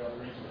doing training on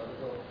reading, I would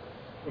go,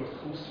 well, of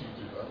course you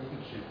do that,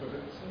 wouldn't you? But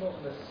it's not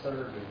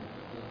necessarily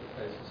the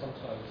case.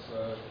 Sometimes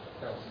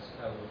councils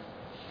can,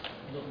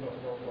 not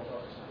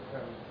up to,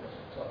 can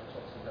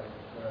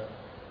where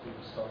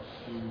people start to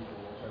feud or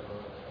whatever.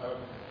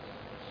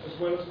 As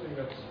well as being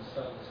able to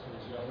understand this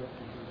committee, I hope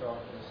people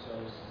regard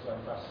themselves as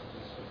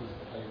ambassadors for good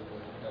behaviour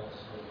in the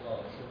council at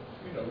large. And,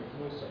 you know, we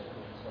can also, for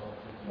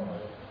example, by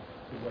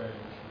the way in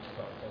which we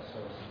conduct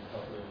ourselves in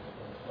public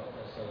and conduct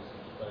ourselves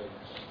in debate.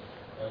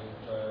 And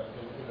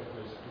in a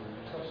political,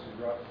 it's absolutely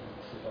right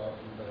people should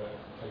argue their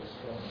case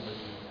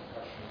strongly,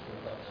 passionately,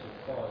 that's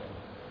all fine,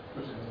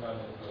 but in a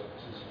manner that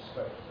is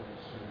respectful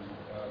to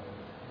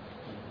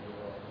people who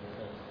are arguing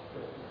against the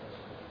court.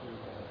 Do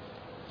that.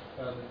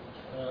 And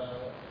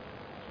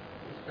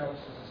if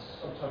councils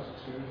are sometimes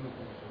too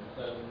inhibited,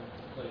 then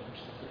they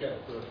usually forget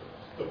that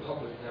the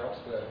public out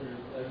there, who,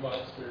 in my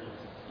experience,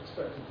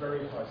 expect a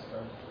very high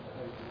standard of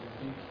behaviour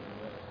indeed from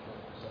their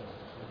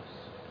representatives.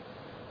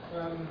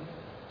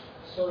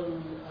 So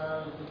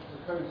the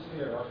code's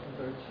here. I can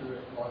go through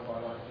it line by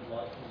line if you'd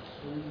like me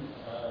to.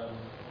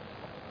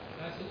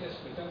 I suggest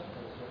we don't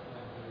go through it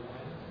line by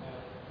line,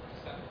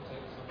 because that will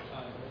take some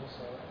time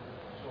also.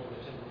 I'm sure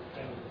that in the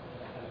training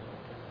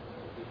element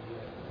will be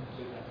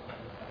do that.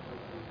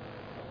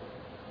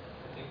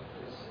 I think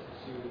as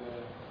you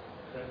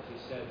correctly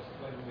said,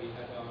 when we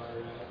had our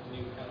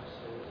new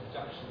council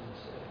inductions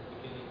at the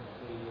beginning of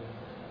the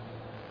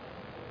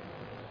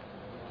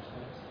last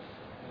month,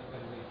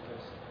 when we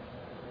first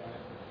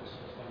arrived, this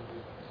was one of the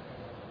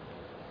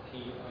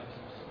key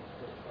items that were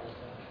brought to our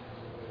attention,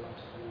 and we were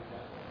wanted to read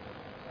that.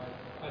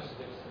 I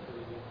suggest that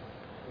we need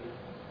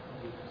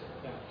to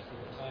adapt to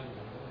the time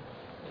now.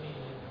 Any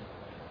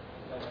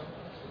that I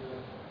want to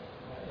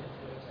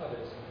influence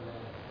others in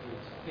their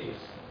views,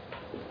 please.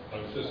 I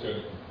was just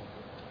going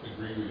to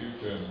agree with you,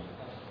 Chairman.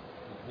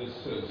 This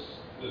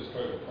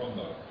code of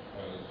conduct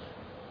has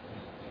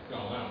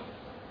gone out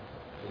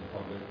to the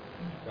public,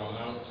 gone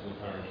out to the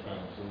parish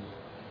councils.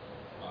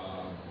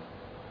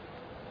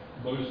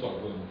 Most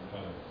of them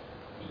have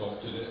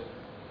adopted it.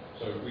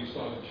 So if we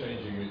started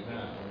changing it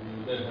now, we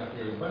would then have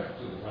to go back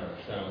to the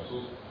parish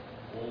councils,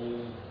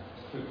 all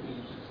 50,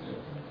 60 of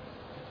them.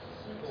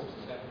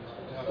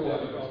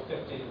 47, or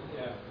 50,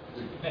 yeah. To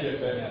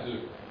get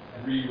them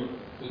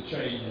to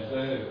change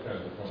their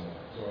code of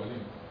conduct. So I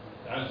think,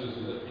 as this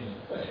is in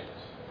effect,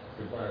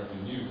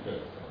 comparatively new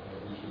code of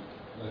conduct, we should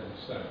let it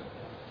stand.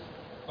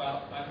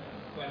 Well,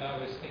 when I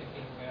was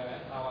thinking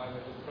how I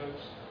would approach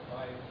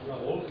my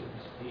role in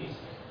this piece,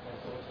 I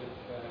thought if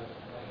I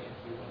had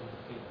to be one of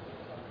the people that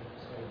come and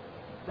say,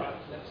 right,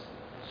 let's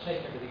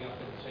shake everything up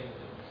and change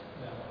it.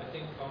 Now, I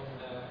think on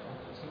the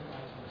two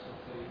items of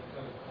the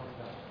code of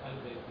conduct and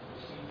the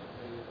procedure,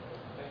 the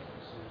complaint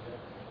procedure,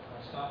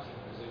 our starting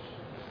position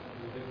is that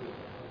we do what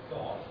we've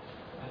got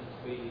and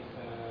we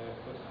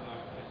put our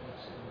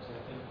efforts into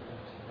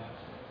implementing that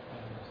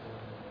and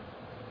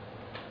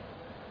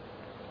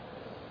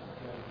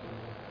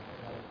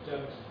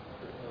don't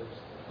propose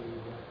that we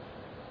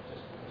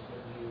just because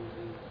we're new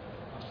we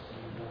ask to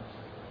be done.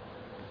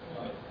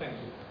 Right, thank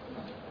you.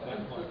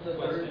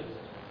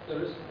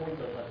 There is a point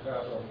that I could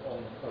add on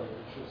the code,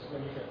 which is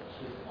when you get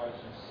to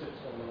item 6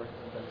 on the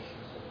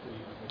recommendations of the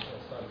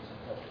standards of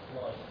public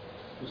life,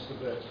 was for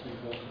there to be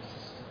more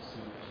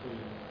consistency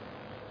between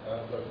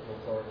local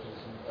authorities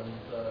and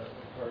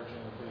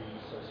encouraging the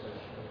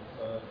association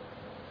of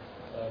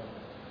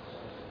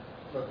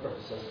local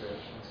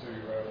association to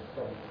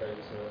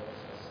promulgate a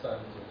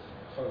standard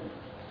code,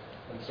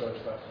 and so if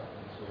that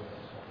happens, we'll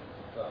have to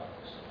do that.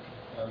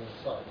 And it's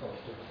slightly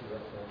contradictory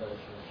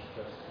recommendation which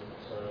suggests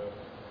that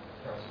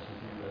councils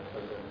review their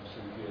code every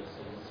 2 years,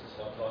 so it's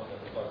just like that.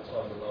 By the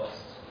time the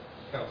last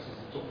council's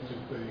adopted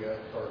the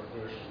current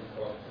version,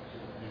 we'll have to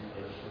the new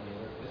version.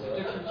 There's a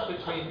difference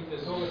between,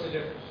 there's always a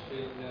difference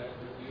between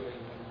reviewing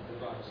and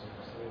revising,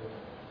 so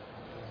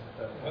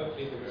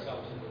hopefully the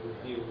result of the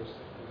review is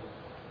that we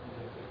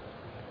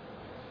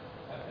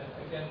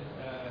again,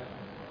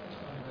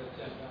 on the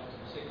agenda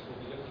item 6, we'll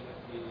be looking at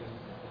the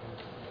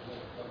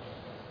local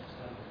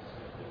standards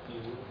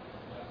review.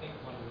 And I think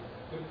one of the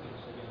good things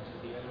we're going to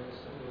hear is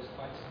that there's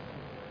quite some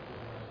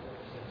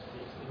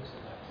representatives into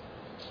that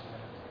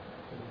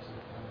committee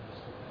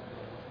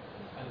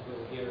and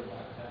we'll hear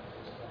about that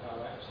as to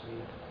how actually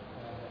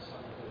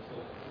some of the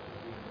thought that would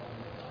be from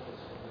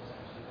others was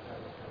actually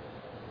carried out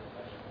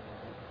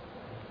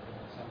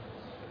and some of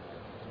us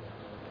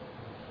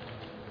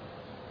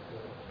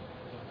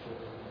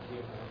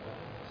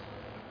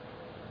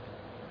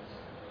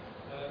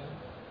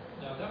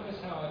now that was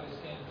how I was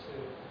going to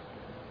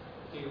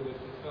deal with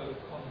the code of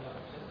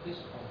conduct at this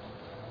point in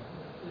time.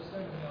 Is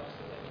there anything else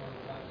that anyone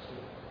would like to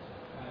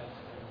add?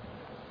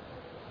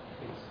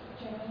 Please.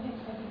 Chair, I think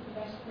the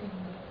best thing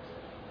that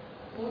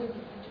all of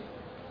you can do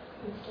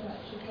is to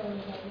actually go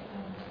away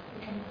and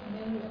become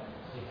familiar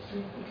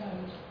with the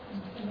code and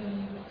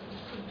familiar with the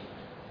procedure.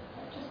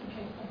 Just in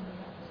case somebody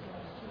happens to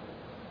ask you,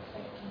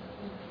 expecting to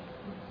be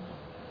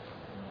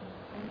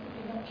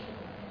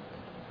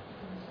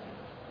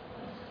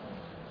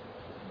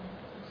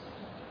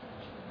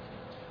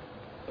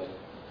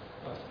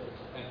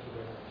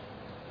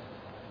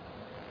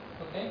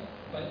Okay,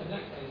 but in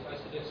that case, I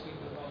suggest we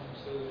move on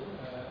to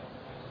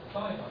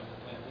item 5 on the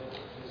agenda,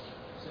 which is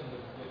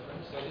similar but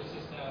different. So this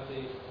is now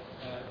the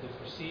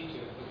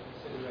procedure for the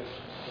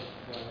consideration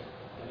of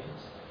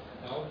claims.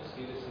 Now,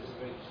 obviously, this is a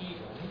very key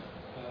one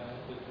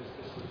because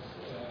this is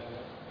the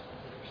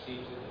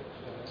procedure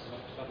that,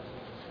 amongst other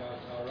things,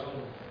 guides our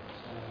own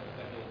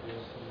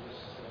behaviours in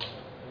this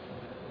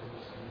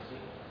committee.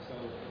 So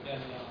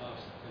again, I'll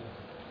ask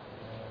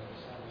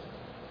Simon.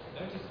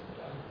 Notice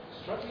I'm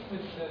struggling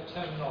with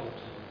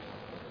terminology.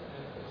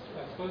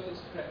 I suppose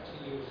it's correct to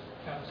use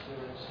councillor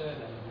and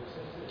surname in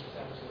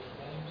terms of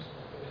names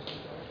and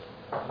procedure.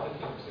 I'm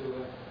looking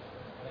to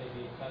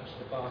maybe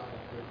Councillor Barker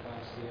for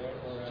advice here,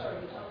 or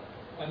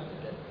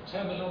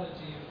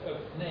terminology of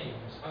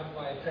names. How do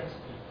I address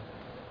people?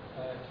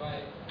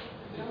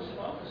 Councillor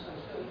Barker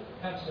sounds good.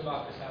 Councillor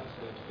Barker sounds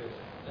good.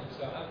 And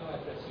so how do I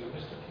address you,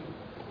 Mr. Pugh?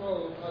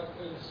 Well,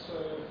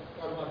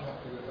 I'm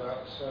happy with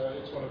that.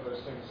 It's one of those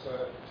things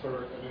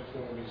for an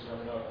informal meeting. I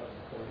mean, I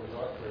probably would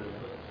like really,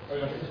 but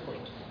I think it's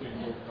being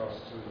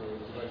broadcast to the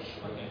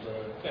nation.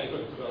 Okay.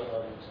 But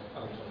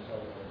I would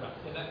Right.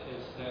 In that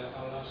case,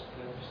 I'll ask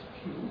Mr.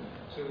 Pugh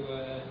to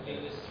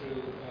lead us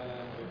through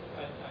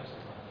item 5.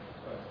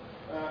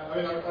 I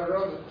mean, I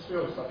rather, to be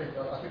honest, I think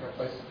I've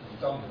basically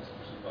done this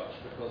pretty much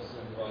because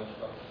in my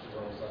introductory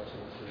roles I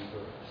talked through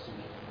the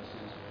procedure for the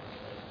season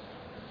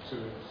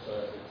to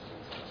its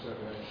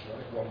determination. I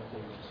think one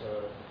point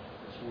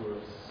that's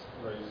worth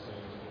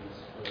raising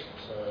is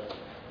that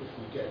if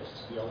we get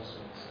to the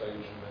ultimate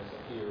stage and there's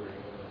a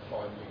hearing and a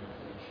finding of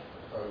breach of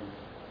the code,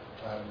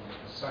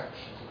 the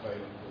sanctions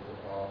available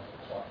are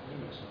quite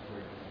limited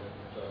really,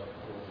 and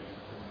probably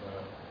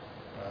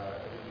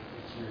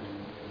it's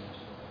really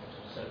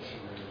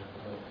essentially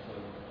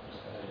misbehaving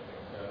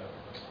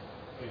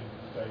in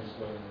the days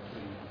when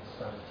the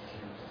standard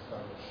regime was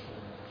established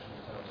in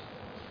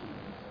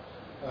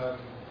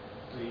 2002.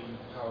 The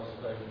powers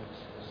available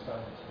to the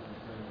standards would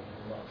bring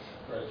much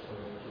greater,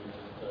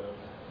 included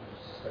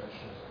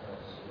suspension of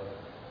council.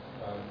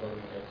 When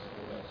we get to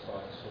the next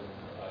item,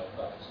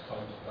 that's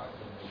kind of back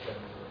on the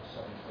agenda at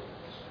some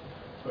point.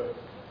 But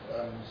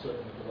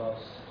certainly the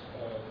last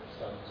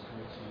standards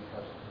committee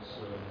had a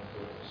concern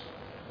that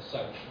the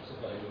sanctions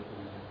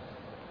available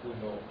were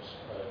not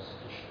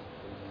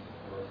sufficiently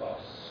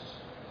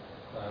robust.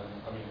 I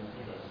mean,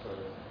 you know, for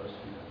most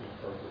people in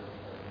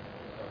programming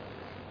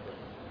but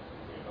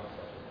enough,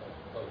 I think,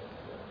 both.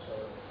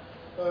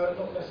 But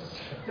not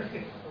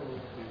necessarily for all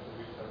the people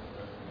we don't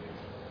know.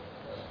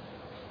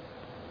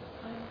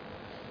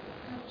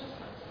 I'd just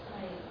like to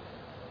say,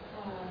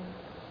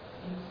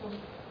 in response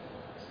to that,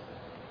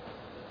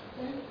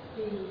 don't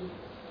be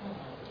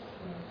surprised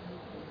when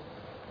people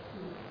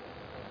who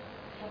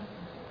have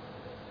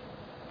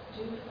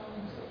do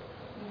find it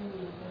very,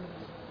 very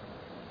difficult.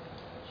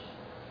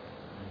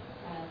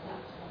 And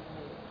that's why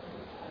we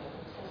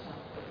set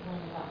up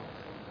one of us.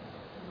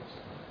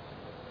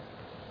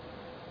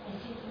 It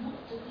is not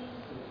as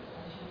easy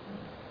as you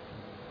think,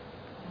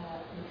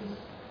 because,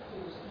 of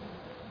course, this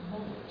is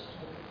knowledge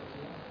to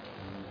everybody else.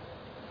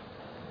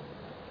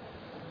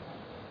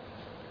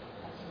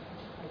 That's a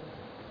critical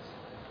point.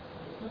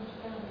 And it's not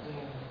about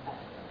wearing a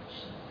badge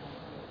and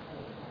having a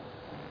pay like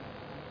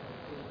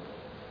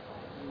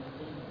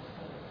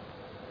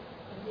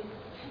but it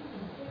can be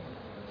very,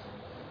 very tough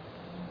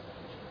for most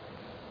people.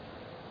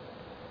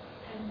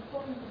 And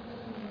foreign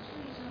person is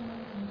really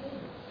someone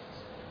convinced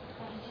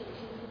that it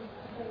is a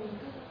very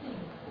good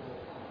thing for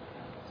our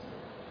council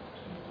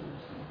to be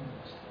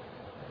independent.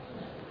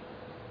 No,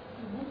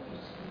 we want you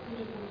to be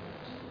good at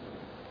what you do.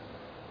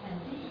 And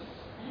this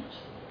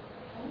actually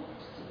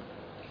helps to be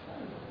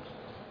code.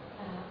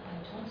 And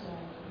to answer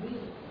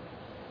really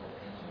what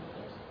Catherine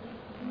says, it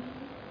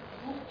really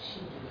helps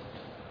you do it.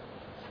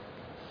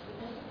 It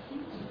doesn't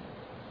hinder you.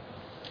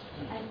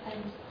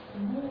 And the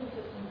more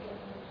that you get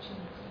the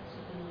opportunity to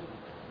be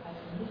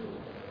familiar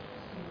with the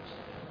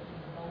procedure and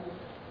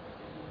involved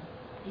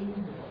in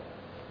the work,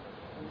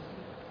 you'll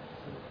see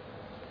exactly.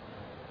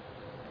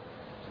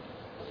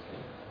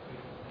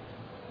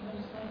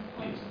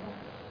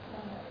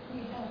 We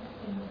have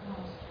in the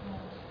past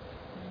had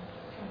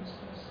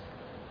councillors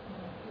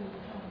who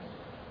have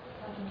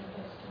had an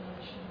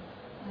investigation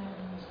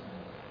and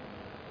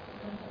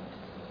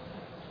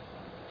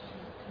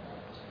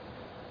correct.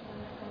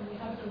 And we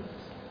have given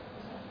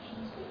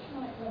sanctions, which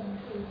might well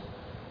include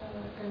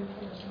going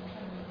for some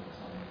training in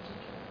some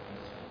particular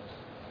aspect.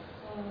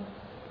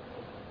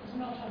 It's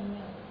not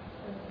unknown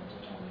for them to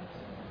turn this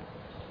around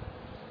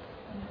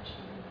and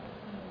actually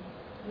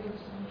real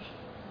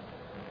solution.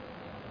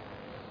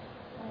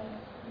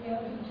 The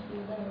other thing to be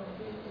aware of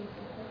is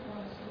that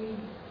whilst we,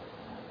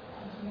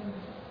 as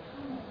members of the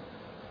panel,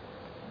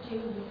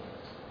 deal with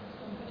it as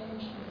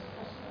confidentially as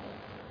possible,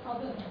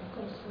 other than, of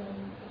course, when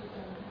it is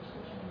going into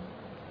the general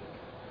public.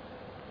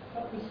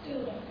 But we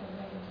still don't go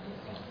away and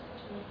discuss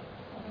it with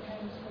other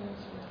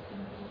councillors or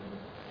anybody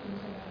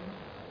who's around,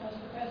 as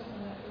the person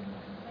writing the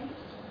complaint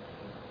is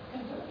likely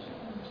can talk to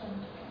it on the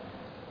phone.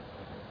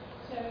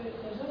 So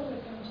there's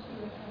always going to be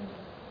a kind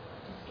of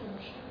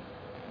distortion.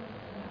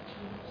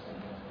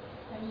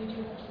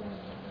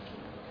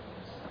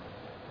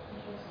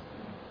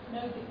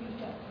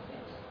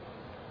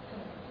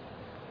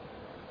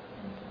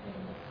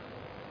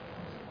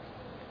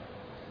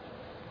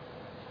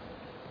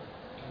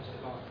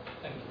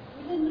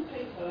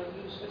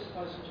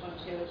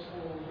 timescales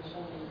for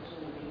responding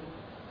to the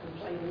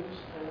complainant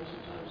and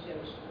some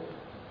timescales for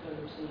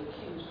going to the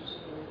accused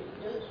particularly, but you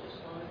don't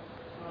specify,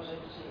 as far as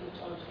I can see, any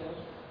timescales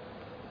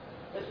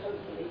that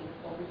hopefully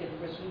we get a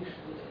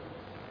resolution within.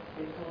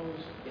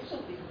 Because if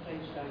somebody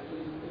complains about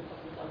you,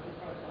 like in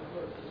private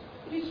workers,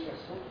 it is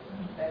stressful.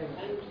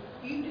 And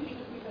even if you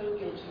could be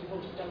found guilty, you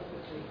want it done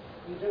quickly.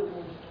 You don't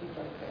want it to be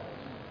dragged out.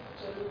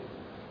 So,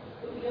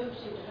 but we don't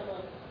seem to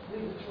have we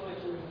would try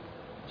to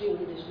deal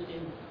with this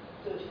within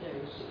 30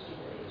 days, 60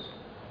 days.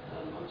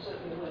 I'm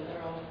certainly aware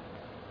there are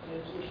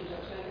issues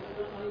outstanding,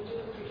 and I do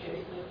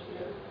appreciate that,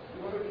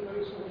 you are a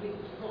very small legal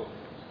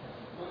department.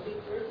 I think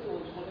for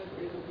everyone,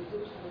 whatever it would be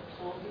good to have a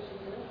target in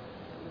there,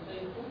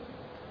 available.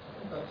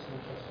 That's an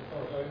interesting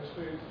point.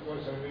 One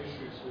of the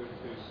issues with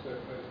is that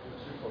there's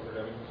twofold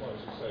really. I mean, one,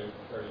 as you say,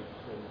 very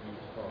small legal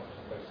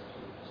department,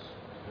 basically it's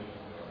me,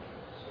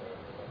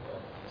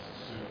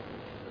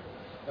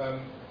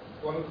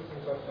 one of the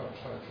things I found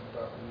challenging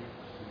about the new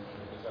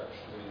procedure is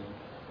actually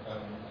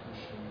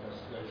commissioning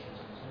investigations.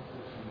 It's not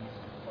really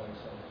easy to find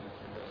somebody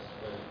to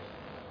investigate.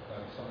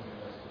 Some of the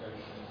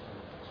investigations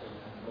have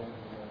taken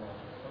longer than one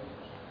might have hoped.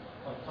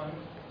 I find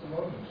at the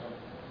moment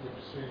we're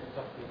pursuing a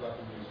couple of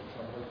avenues which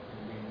I'm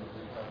hoping mean that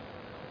we have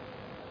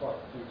quite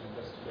good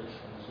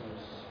investigation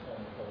resource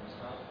on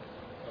tap,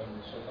 and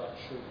so that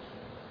should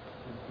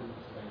improve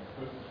things.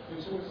 But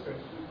it's always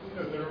going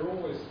to, there are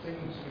always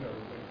things, when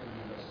you do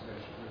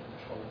investigation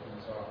which hold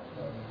things up.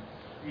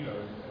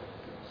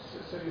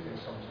 Silly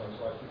things sometimes,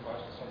 like you might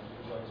have somebody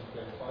who runs a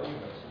big file, so you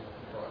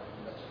can write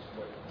letters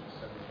away and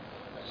send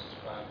letters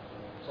back,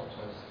 or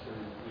sometimes through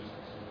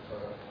reasons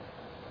of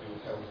ill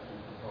health,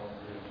 people can't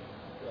really,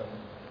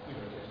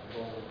 get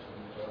involved,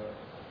 and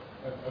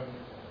I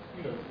think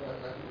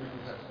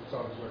we've had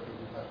examples where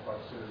people have had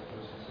quite serious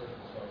personal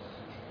circumstances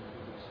which have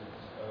inhibited,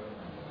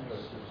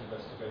 sort of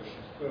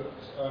investigations. But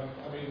it's a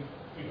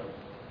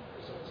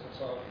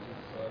target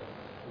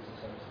is a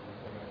sensible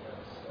thing, I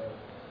guess.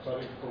 So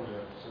I think probably,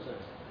 sort of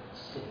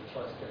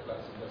try to get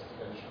that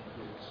investigation a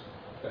bit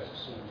better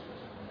sorted.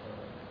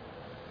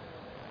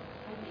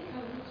 I think I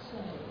would say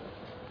that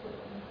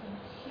we spent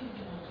a huge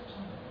amount of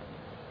time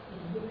in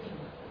looking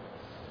at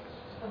this,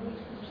 and we've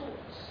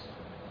talked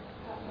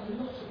a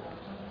lot about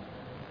time.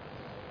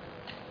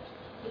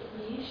 But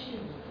the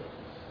issue with this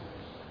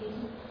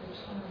isn't the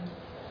time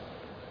itself.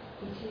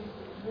 It is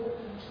that what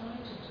we try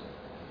to do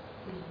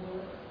is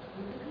work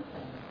with the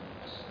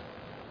complainant,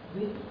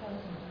 with the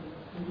person who's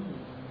been the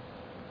complainant,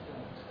 in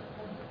order to get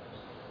a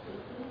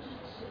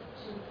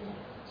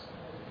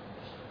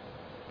resolution.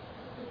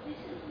 But this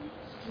is an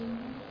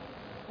extremely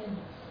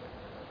expensive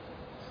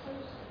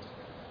process,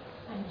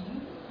 and you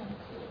would have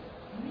to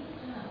really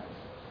have,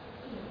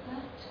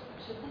 that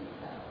to think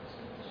about,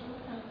 because your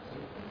council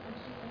is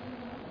actually very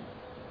money.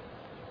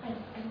 And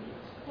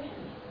it's very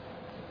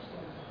expensive to go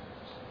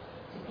out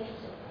to get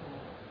it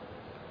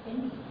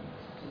anyone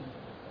to do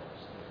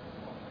research that is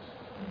not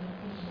in the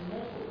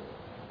level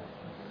of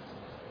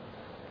consistency.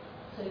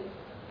 So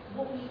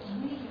what we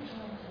really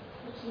try to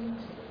put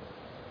into this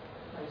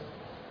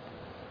process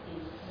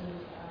is so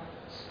that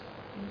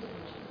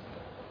individuals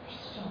get the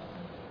best chance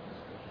they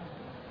possibly can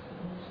in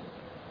order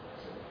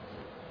to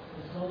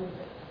resolve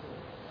it as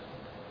well.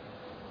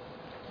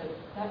 So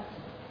that's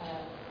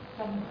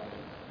some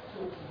ways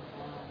talking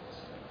about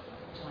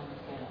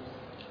timescales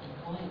and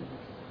why we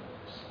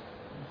didn't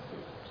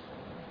insist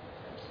on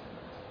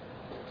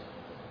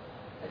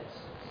that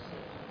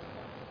specific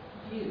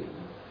view.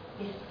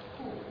 Yes, of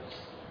course,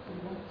 we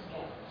want to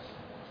get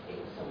it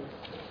solved as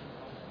quickly as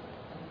possible,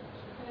 and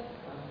it's prepared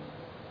from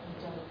we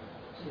don't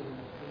do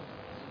this.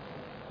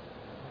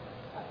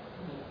 But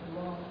you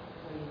are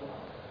where you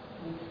are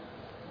with a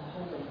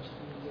whole range of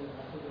media and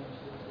a whole range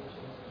of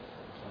individuals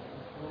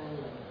well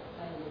and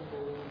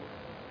available, and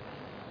a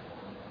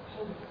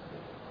whole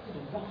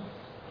raft.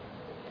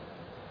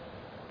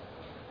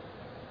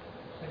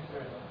 Thank you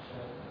very much,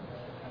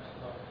 Councillor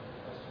Clark, for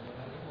the question. And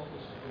I think what we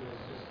should do is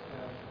just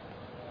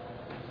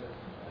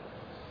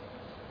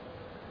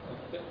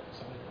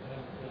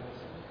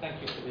thank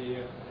you for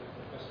the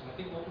question. I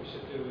think what we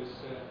should do is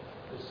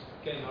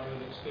gain our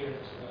own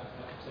experience about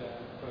that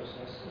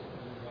process in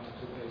one or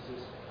two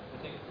cases. I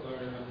think we're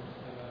again,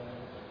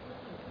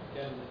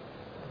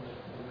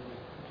 when we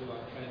do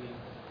our training,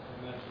 I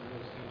imagine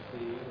there's going to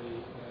be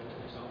an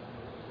example,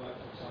 work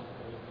example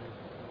of a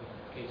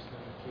case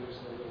coming through,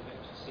 so we'll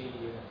get to see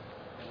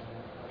how that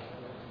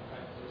works in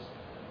practice.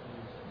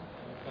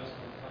 And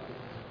personally, I'm happy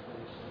to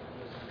listen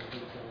to the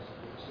details of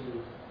the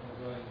two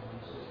ongoing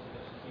ones, just to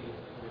get a feel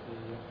for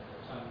the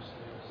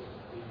timescales that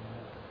have been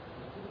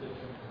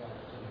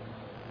developed and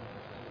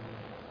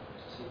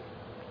to see what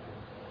we can do.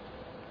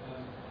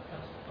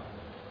 Councillor Clark.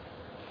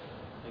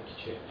 Thank you,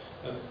 Chair.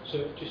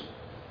 So just,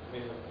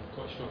 I'm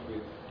quite struck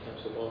with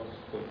Councillor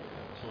Barker's point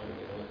about timing,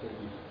 and I think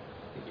you've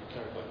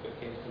clarified, but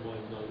again, to my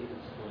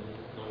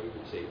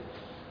naivety.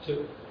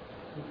 So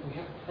we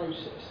have a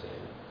process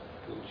then,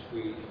 which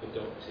we have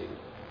adopted,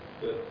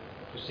 but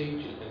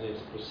procedure, and there's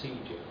a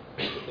procedure,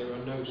 but there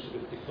are no sort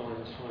of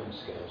defined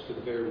timescales for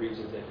the very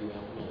reasons that you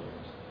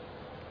outlined.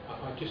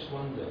 I just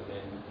wonder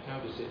then,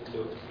 how does it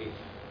look if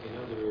in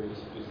other areas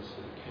of business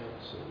for the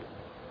council,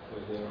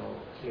 where there are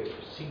clear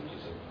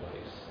procedures in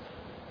place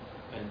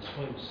and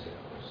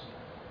timescales?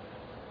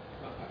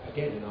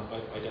 Again,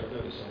 I don't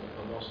know this,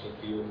 I'm asking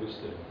for your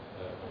wisdom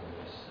on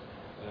this.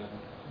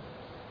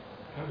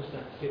 How does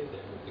that fit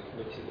then with the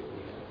committee that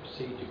we have a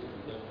procedure but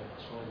we don't have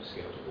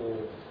timescales,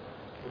 or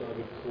what I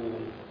would call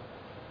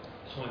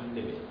time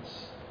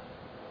limits?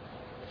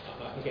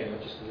 Again,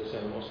 as I say,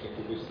 I'm asking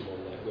for wisdom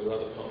on that, where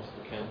other parts of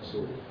the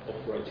council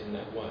operate in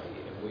that way,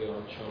 and we are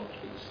charged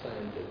with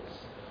standards,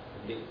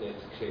 and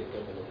there's clear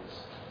governance,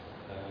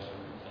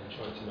 and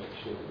trying to make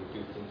sure that we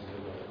do things in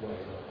the right way,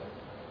 and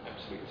I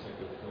absolutely take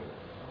your point.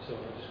 So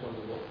I just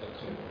wonder what that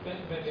kind of...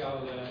 Maybe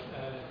I'll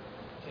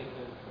take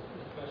the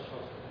first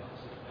part of the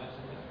answer to that,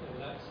 and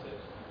that's that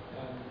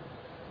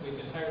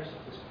we've inherited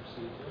this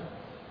procedure.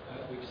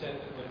 We've said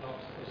that we're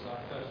not, as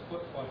our first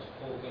point of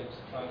call, going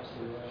to try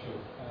to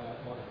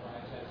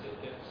modify it as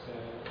it gets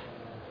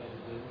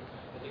bedded in.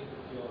 I think that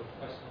your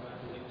question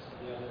around the links to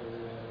the other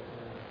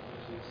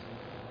committees and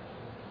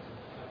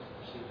council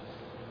procedures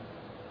has been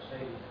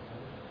shaded.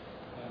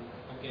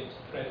 I'm going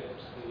to credit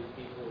the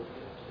people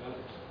that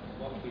developed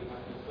what we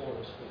have before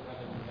us with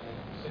having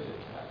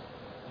considered that,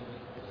 and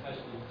it has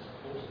been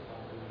supported by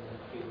the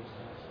previous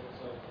council.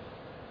 So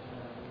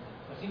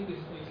I think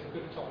these are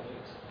good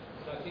topics.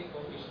 But I think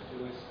what we should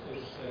do is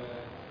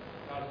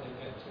rather than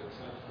get too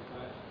excited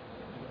about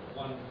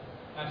one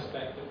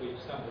aspect that we've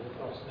stumbled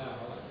across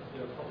now,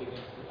 there are probably going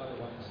to be other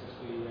ones as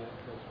we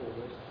go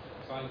forward.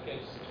 So I'm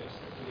going to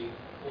suggest that we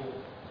all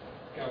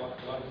go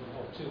up one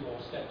or two more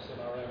steps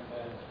in our own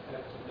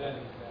collective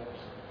learning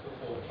curves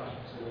before trying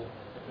to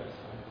address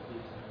some of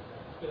the detail.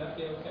 Would that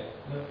be okay?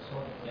 No, it's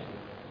fine. Yeah.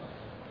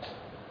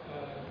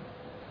 Okay.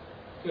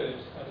 Good.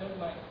 I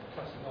don't like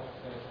cutting off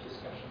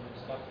discussion and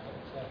stuff,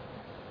 but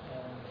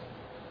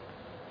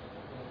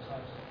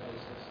time to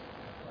basis.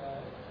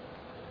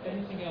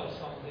 Anything else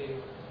on the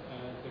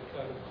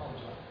code of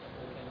conduct that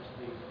we're going to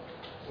be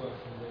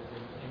working with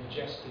in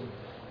ingesting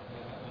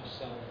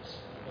ourselves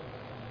over the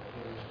coming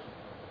period?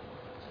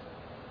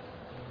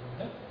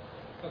 No?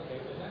 Okay,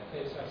 in that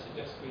case I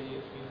suggest we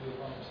move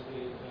on to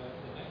the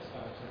next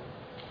item,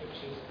 which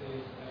is the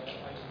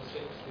item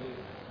 6, the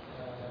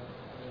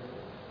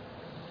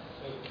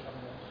local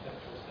government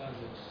electoral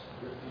standards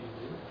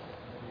review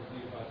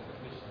by the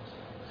Commission.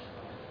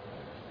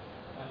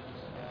 And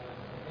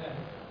then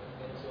I'm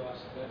going to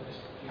ask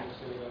Mr. Pugh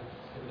to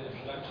give an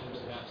introduction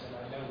to that, and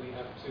I know we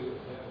have two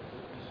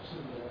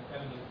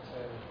eminent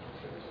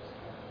contributors to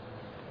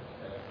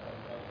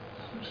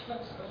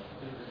that.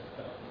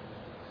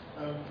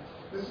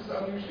 This is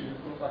unusually, we've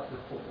brought back a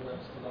report that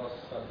went to the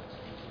last standards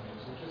committee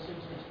meeting, which just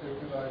seems to me to be a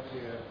good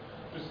idea,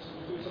 just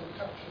to do some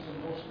captures of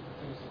most of the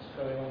things that's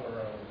going on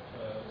around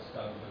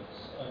standards,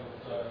 and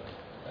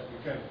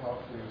again,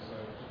 partly as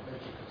a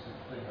educative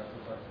thing, I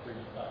would like to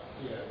bring it back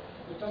here.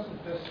 It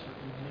doesn't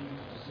desperately need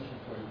a decision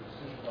for you. The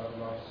decision by the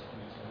last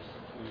meeting was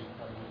that we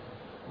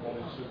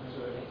monitored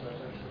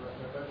implementation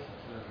recommendations,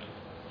 really.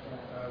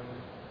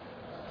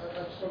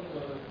 I just wonder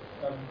whether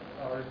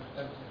our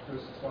independent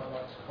persons might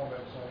like to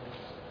comment on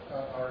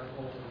our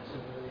involvement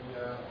in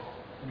the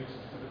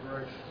committee's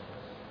deliberation.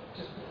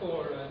 Just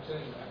before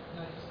doing that,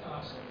 can I just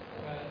ask,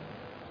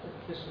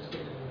 this was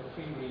given in the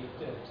pre-read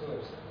to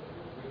us.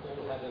 We've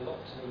all had a lot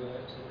to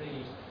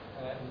read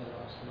in the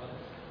last month.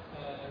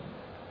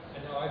 I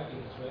know I've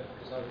been through it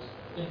because I was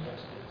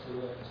interested to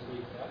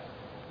read that.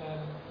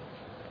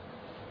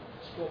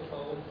 Straw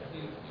poll,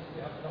 did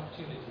you have an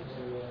opportunity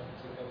to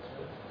go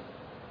through it?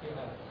 You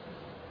have.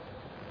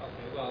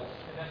 Okay, well,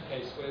 in that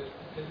case, let's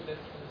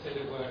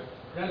consider we're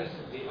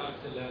relatively out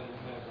the learning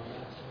curve on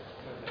that.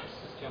 So let's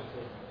just jump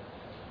in.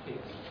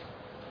 Please.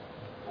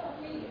 Well,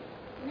 we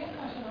had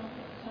quite an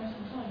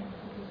exciting time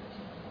for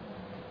visiting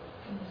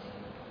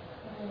committee,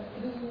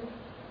 who,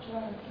 to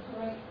our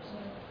great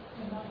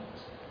delight,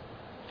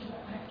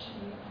 were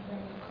actually a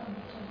very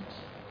competent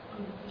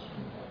group of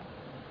people.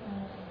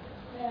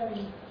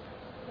 Very,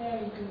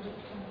 very good at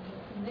kind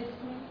of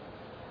listening,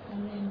 and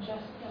then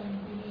just going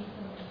beneath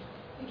them,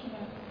 picking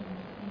up things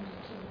that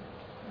needed to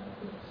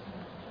be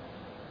explained.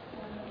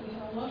 We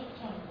had a lot of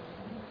time with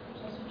them. It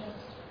wasn't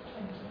just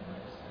 20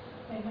 minutes.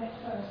 They met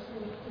first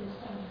with the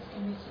Standards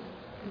Committee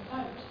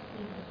without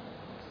legal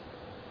standards.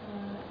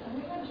 And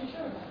we weren't too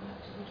sure about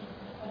that to begin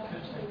with, but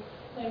actually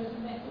there was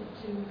a method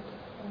to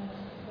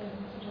their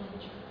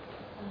methodology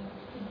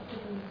in the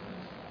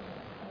reasons for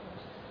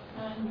it.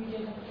 And we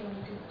did have a very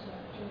good year.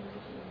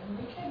 And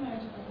we came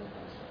out of the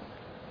process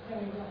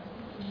very well. I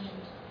think we made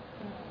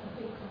a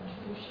big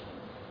contribution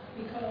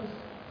because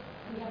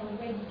we had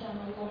already done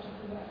a lot of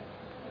the work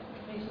that the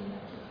committee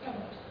had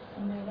discovered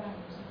on their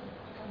rounds of the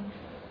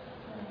country.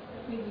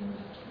 That really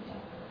needed to be done.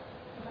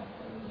 The fact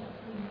that we have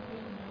been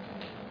written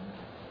out and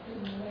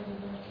been already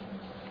working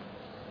on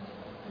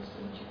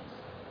procedures.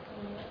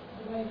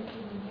 The way that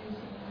we've been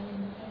using our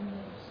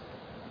independence.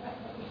 The fact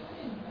that we have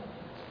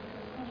independence,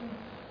 because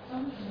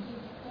some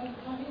committees don't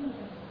have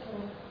independence,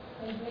 or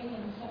they bring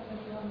in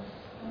somebody once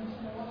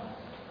in a while.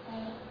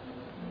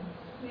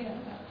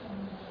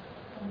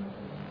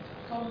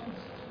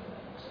 answers we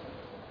went to,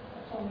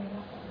 following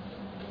up on the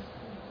CV.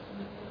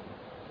 And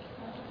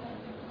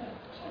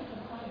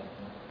total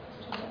eye-opener as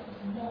to what was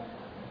not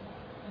happening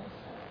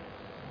elsewhere.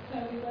 So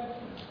we were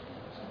pleased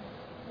that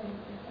they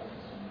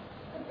focused on it.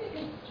 The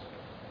biggest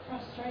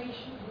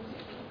frustration is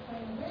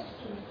when you go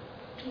through it,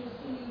 you'll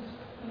see,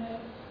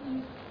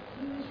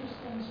 who is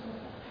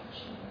responsible for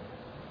actually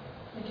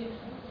the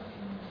different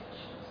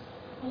recommendations.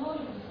 A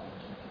lot of it is on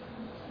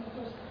documents, and of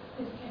course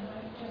this came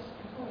out just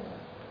before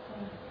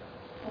for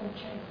a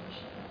change.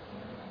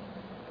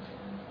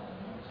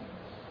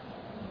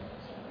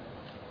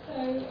 So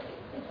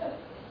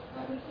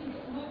I would think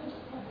at the moment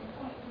it's probably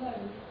quite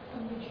low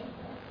on the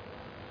agenda.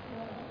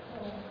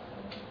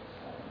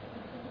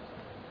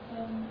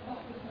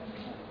 But we can hope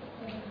that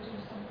they're going to do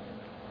something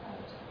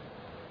about it.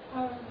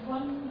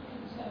 One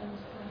concern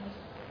as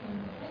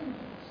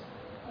independents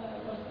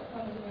was that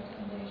one of the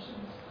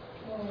recommendations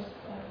was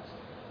that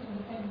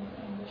independent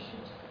members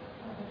should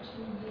have a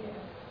 2-year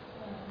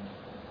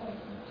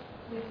appointment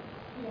with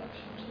the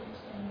option to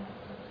extend that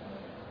for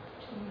further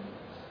 2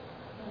 years.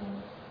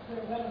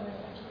 We're well aware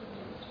that it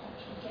is to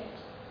actually get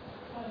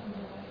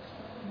underwrite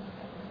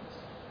independence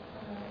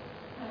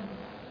and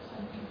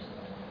some duties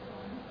on that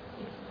one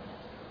is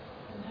that,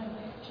 and how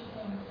they actually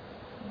then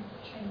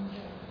change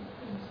over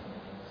in some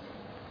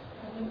cases.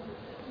 And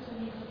there's a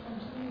need for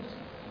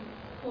continuity.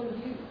 All of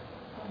you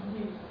are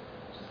new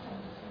to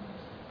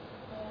standards.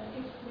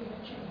 If we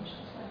had changed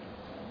to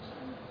standards at the same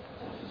time,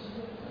 that would be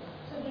difficult.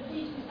 So there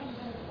needs to be some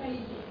kind of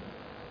phasing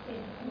in.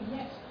 I mean,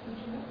 yes, we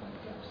do not want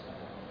jobs to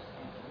go on,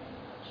 thank you very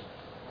much.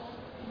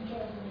 Enjoy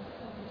them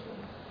obviously,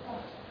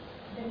 but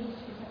there needs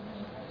to be some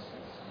kind of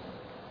process for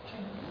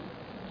changing.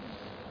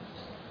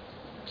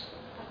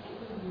 I think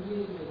it would be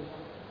really, really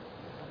helpful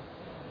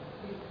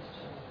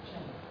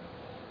change.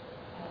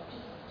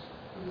 Just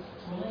was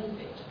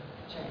driving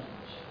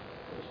change,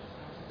 which was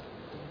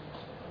absolutely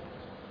important.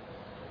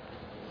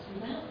 It's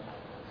without that,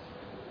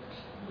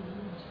 we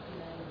wouldn't have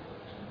been able to,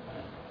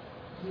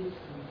 with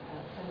some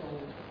fellow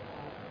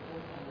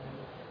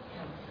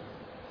councillors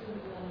who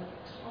were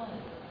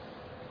tired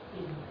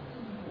in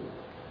the board,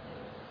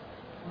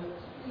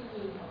 worked really,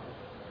 really hard,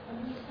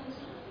 and we spent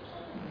a lot of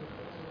time with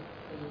the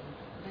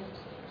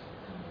investigators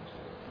coming to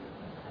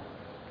about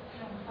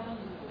how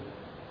valuable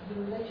the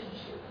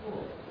relationship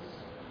was,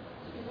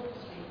 because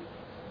obviously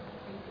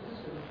it was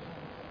really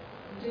hard.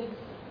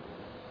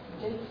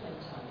 We don't spend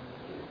time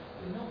with you,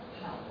 we're not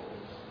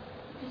pals,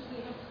 because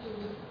we have to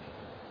do it.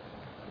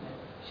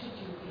 Should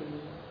you be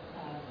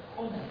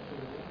on a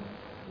hearing,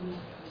 we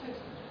have to be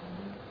totally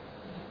independent,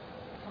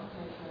 can't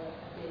go for a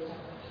beer down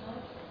the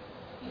pub,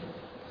 so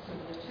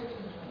we're totally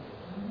independent.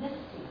 We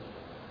never see you.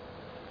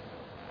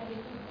 And it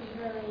would be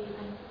very,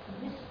 and in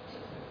this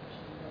particular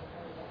occasion, we got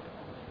very, very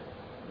comfortable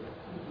with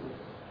your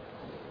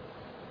colleagues.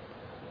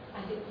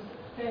 And it was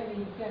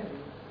very,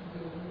 very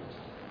rewarding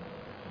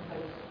for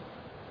both.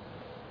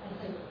 And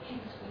so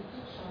hence we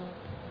put on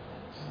a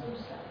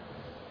process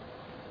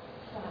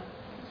that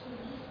is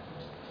really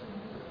listened to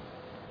you.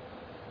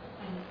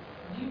 And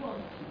you are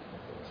the people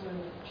that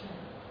drove the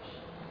change.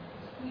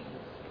 Because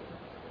previously it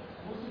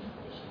wasn't an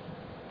issue.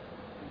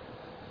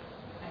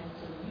 And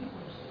so you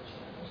wanted to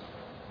change.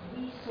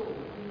 We saw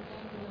with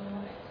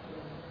our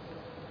experiences in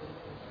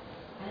business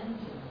and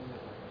in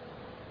law,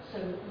 so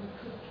we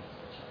could get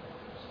it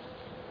changed.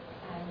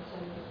 And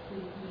so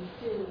we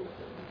feel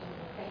that we've done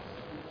the best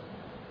we can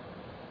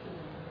in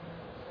that.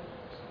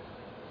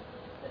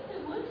 But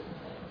there were some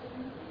things that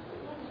we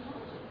thought rather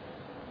hard at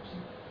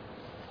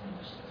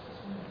sanctions was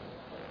one of them.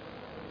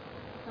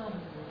 Some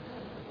will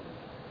say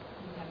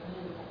we have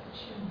no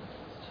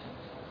opportunities to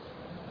change us.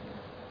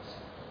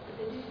 But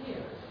they did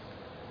hear us.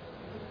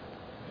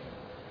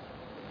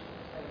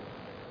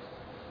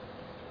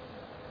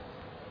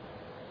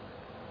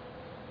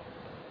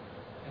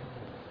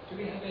 Do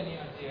we have any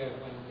idea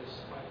when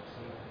this might go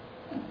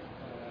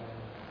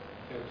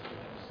to the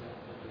next step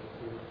of the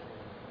approval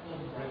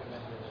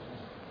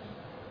recommendations?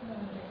 No, I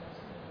don't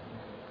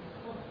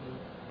know.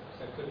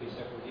 So it could be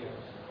several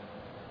years.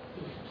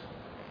 If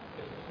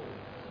at all.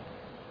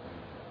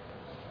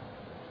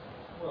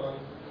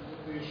 Well,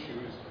 the issue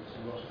is that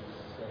a lot of this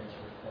is going to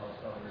require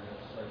primary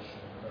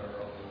legislation, and there are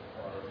other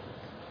priorities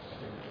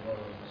still at the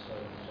moment,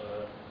 and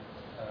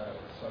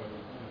so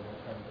we'll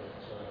depend that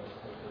hope.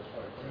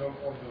 I mean,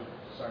 on the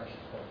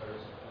sanctions point, there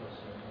is an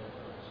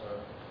input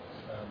that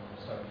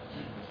standard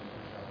committee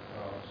would have the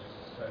power to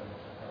suspend the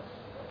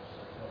council for up to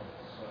 6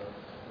 months, but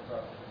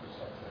that would be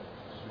subject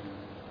to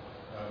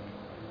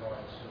the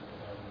right to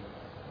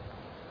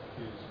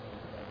appeal to the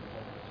independent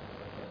ombudsman,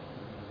 but that would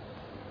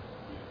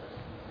be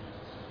effectively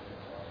revisited in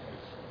our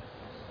case.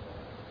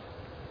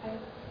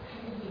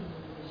 Having been in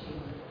the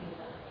regime that did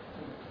that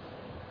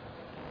previously,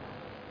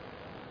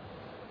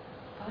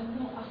 I'm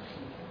not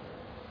utterly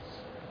convinced,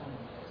 if I'm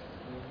honest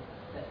with you,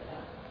 that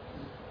that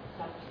is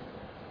exactly the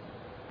right thing.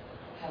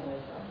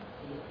 However,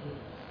 it is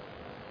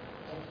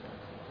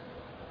definitely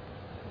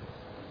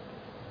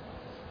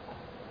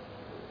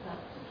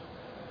that's a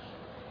discussion.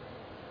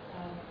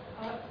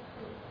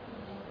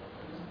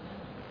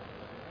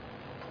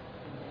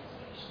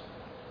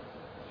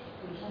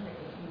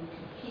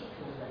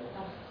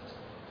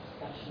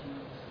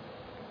 issues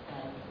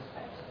and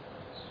respecting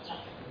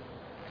attributes.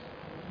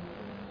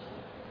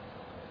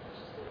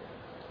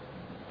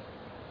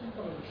 I think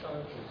one of the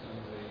challenges in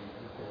the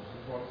report,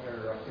 in one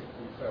area I think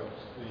we felt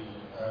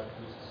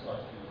was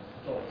slightly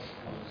dodged,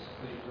 was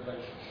the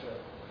relationship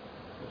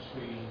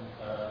between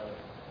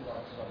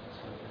rights of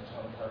facility and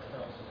town and parish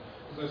council.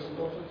 Because there's a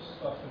lot of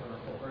stuff in the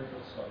report, very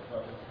good stuff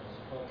about influence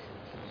and culture,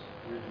 which is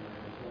really,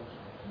 really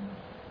important.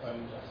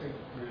 And I think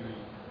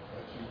really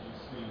at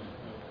UGC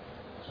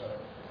that,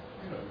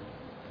 we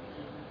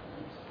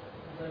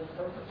made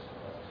progress on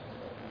that, and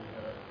that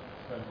the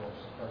member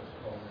officer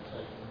protocol we're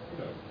taking,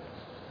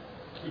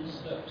 good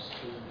steps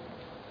to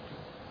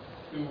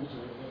build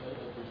a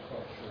good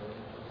culture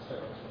and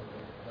set up some of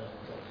the member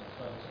jobs and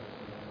plans for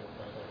the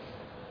organisation.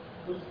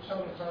 With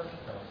town and parish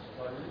councils,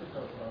 I really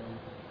don't know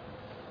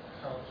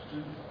how to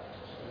do that.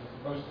 And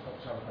most of the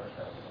town and parish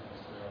councils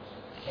obviously are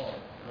absolutely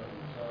fine.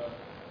 But,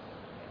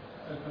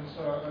 and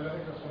so I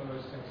think that's one of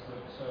those things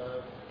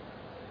that,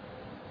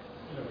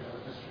 we have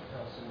a district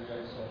council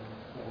liaison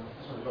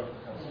local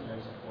council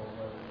liaison for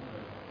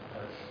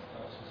parish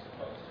councils and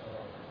clubs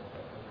turn up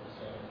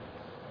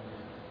and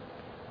we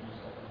use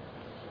that to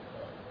talk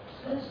about.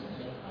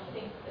 Personally, I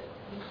think that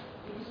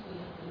because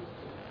we have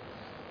lived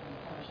in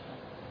parish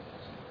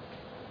councils,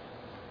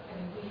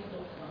 we have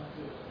lots of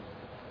ideas,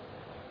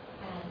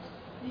 and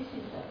this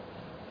is a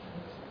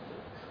committee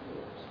that could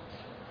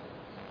tackle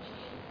such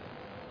issues,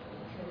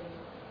 because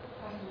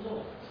quite a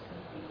lot of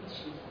the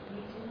issues that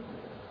we deal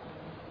with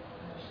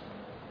parish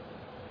councils,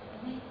 and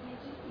they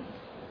do need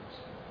support.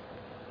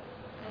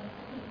 And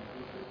I think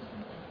this is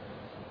something that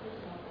because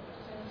of our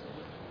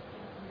representatives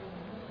is really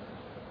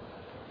important.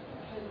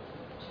 I hope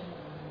that the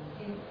chairman will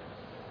hear us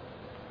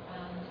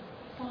and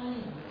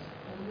find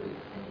a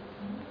route, and it's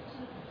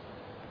not easy.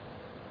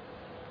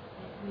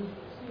 We've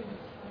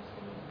experienced quite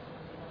frequently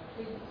in our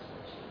previous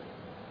regime,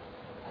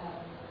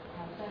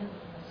 our standing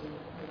committee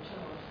were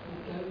charged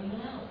with going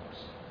out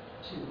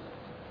to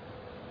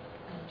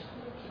and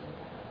talking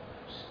about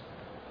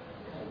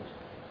the code.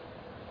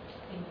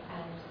 And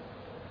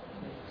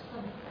to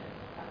some extent,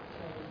 that's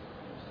very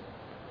important.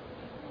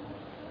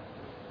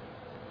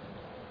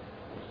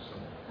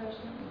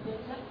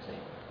 Exactly.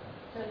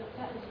 So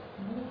that is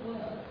more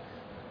work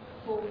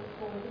for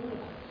all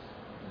of us,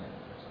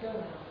 to go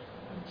out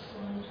and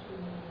try to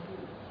bring in the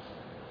rules.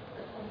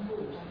 But on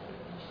board, I think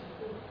we should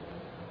all be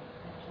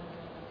and try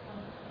to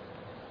overcome.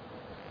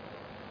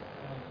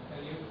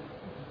 Are you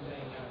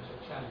laying out a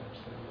challenge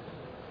that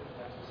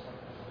that is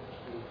something which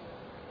we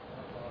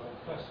are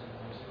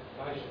personalised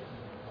advisor?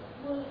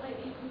 Well, it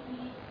would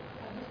be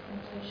a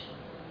recommendation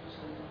for you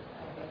to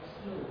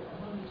explore, and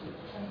when we do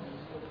the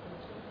training, we'll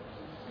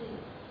to see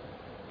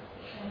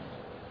how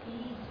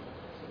easy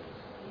it is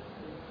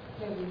with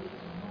very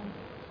little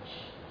knowledge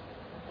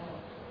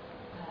about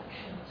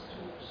how to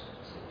talk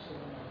to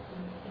one another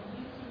and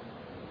using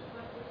it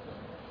quite often.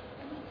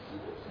 And it's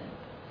also,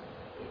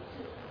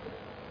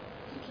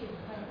 particularly in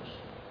parish,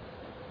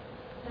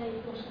 they've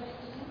got a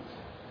vested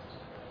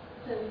interest.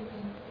 So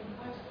in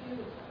quite a few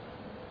of them,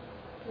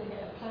 they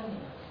get a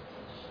planning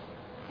petition.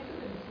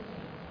 Everybody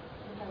sitting in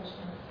the parish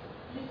council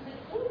lives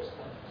next door to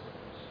them.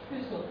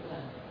 Who's got the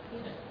planning?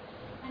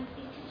 And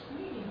it is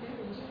really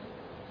very difficult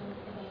for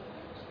the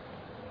local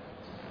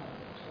to come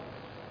to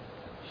us.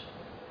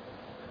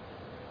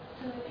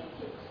 So I think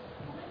it's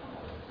quite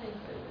hard to say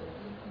so that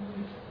we can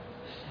move,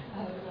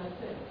 how would I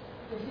say,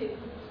 but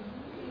it would be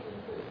really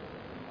good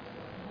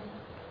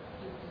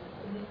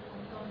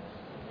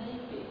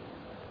maybe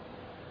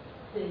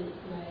the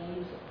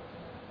liaison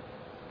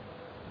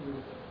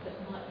group that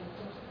might be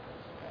possible.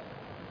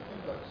 I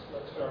think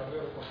that's fair. And the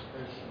other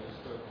complication is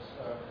that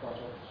quite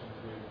often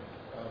with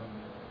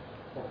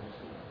problems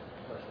with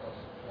parish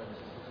council plans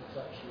is that it's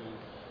actually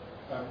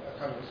a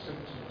kind of a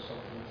symptom of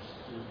something which is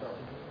to do with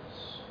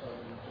governance,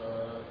 and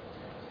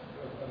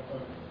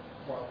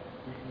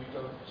we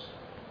don't.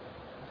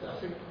 I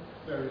think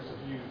there is a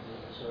view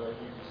that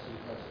UBC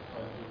has a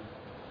kind of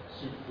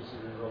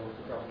supervisory role of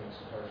the governance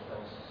of parish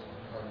councils and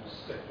kind of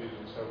step in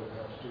and tell them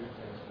how to do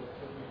things, but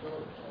we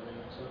don't. I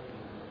mean, it's only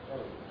with the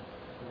code.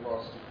 And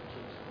whilst you can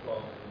talk to the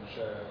plant and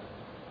share,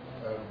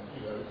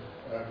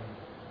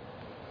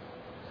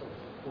 sort of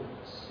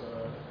points,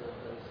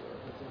 there's a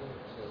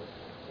limit to it.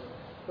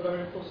 But I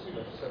mean, of course,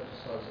 just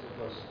emphasise that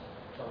most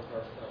town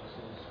parish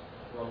councils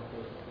run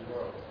perfectly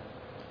well.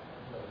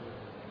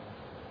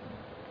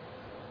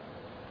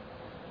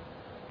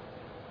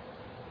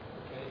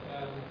 Okay,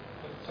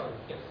 sorry,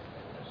 yes,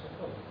 that's no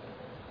problem.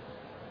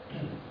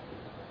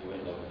 You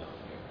went long enough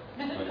here.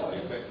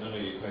 None of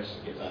your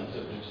question gets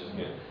answered, which is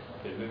good.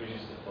 But maybe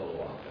just to follow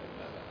up,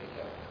 and I think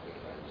I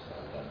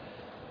understand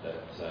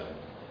that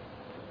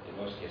in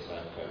most cases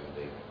I've found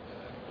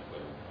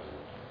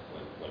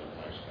when a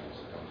parish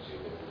council comes to you,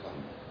 they will come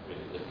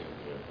really looking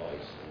for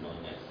advice and not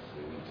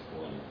necessarily need to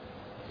go on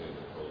through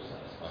the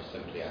process. By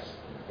simply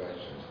asking them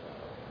questions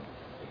about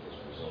it is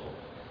resolved.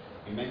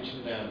 You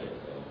mentioned earlier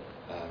though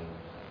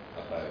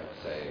about,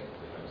 say,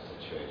 we have a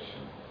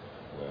situation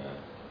where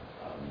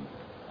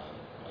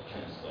a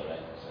councillor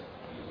X at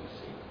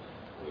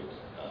would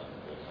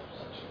have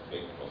such a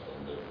big problem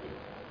that would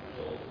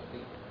resolve. I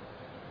think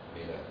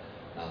made an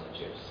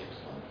analogy of 6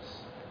 months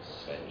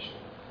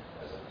suspension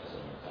as an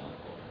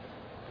example.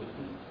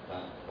 Wouldn't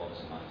that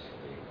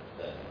automatically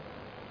then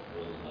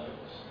rule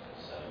out,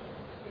 so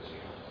because you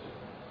have to,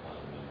 if I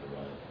remember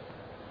right,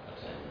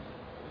 attend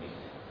a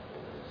meeting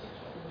over the 6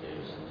 month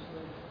period?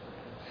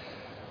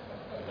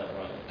 Is that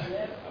right?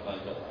 Yeah. Have I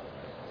got that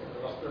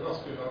right? There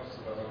must be an answer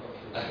to that, I'm not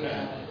sure.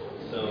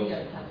 So, we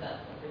don't have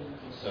that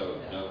ability.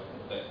 so no,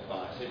 but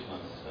by 6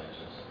 months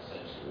suspension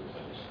essentially would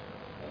finish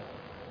that,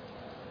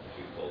 if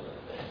you call that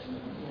a debt.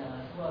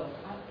 Yeah, well,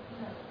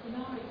 in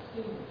our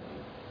experience, I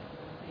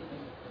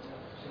think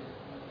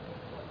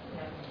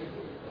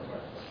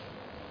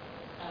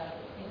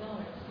in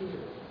our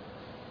experience,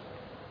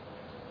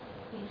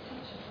 it's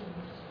such a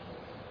traumatic,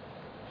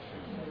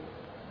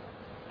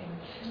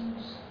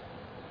 encounter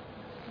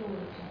for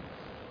the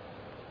cancer.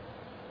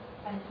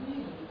 And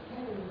really,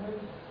 very low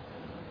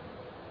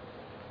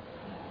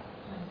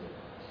finds it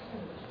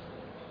terribly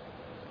difficult.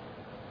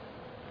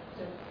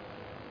 So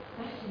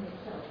that in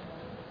itself, and I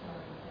think the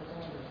time has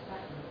honest,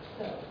 that in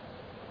itself,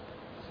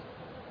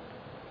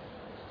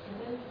 for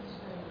those who are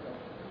very low,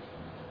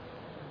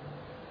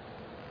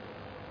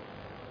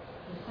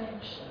 the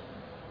sanction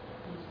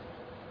is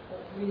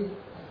what really,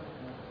 as I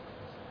know,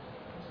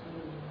 is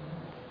really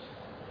not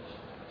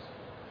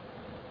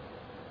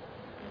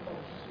Well,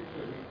 just to be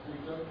clear, we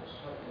don't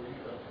have, or you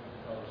don't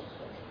encourage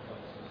suspension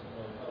classes,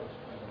 no, that would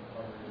depend on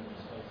primary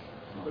legislation.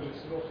 But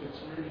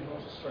it's really not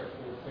a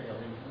straightforward thing. I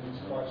mean,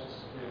 it's quite a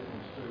severe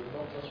thing to do,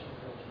 not just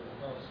with the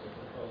council,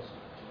 because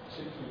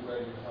particularly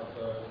where you have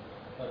a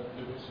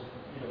limited,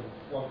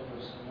 one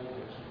person ward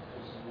or two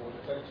person ward,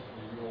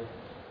 effectively you're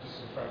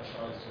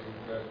disenfranchising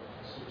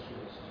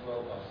constituents as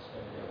well by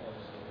suspending a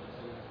council.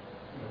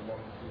 It's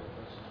one fewer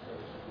person to go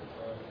to, which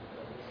I think is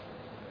an issue.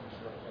 And to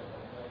represent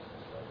one council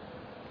as well.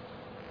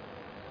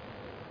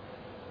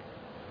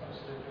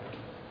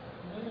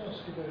 Can I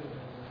ask you a very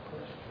important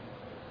question?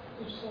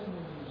 If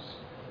someone is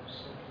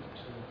subject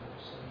to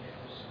some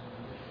illness and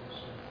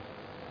illness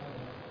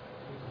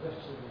with the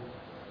rest of the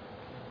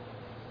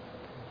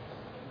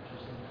which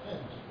is in the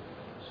hands of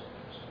the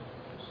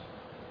circumstances,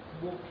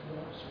 what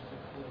rights would the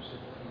cause of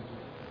the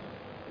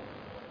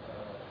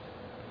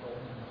Not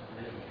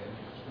really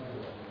any at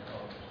all. You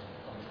can't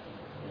punish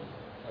people for being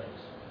in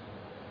place.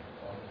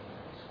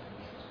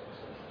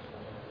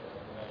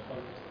 I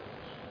hope,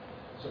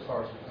 so far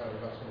as we can,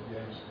 that's one of the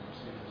aims of the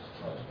procedures, to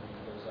try to move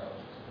those out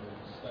at a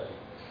later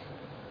stage.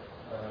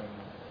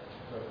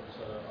 But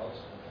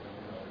ultimately,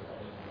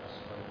 I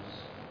suppose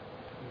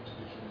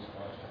individuals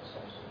might have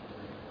some sort of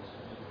recourse,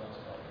 but even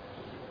that's quite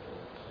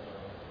difficult.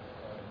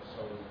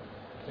 So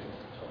I think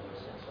it's one of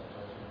those things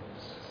sometimes we need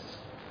to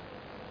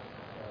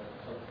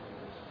cope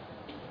with it.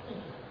 Thank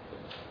you.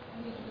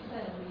 I mean, to be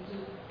fair, we do,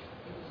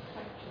 it's a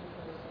factual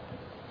process.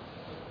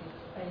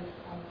 It's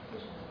based on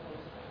decisions of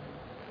those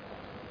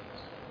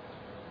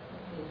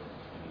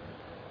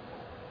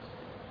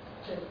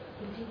So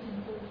it is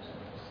important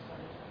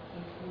that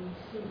if we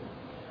see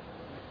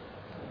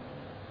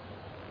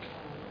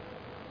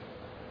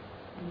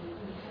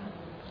we have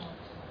in part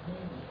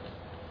many,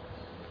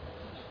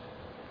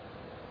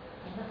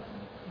 and that's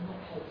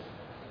not helpful.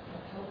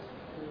 Not helpful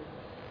for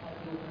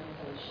the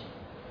organisation,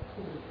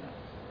 for the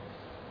council.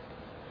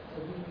 So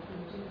we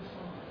do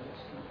try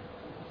to,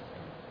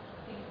 I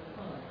think we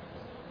find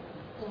what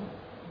we've done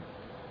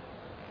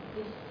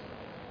this is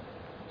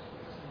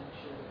to make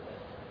sure that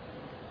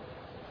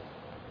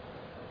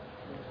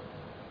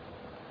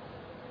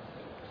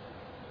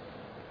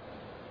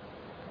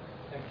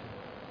Thank you.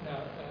 Now,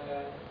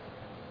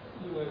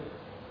 you were,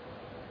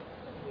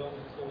 along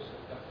the course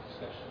of that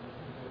discussion,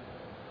 you were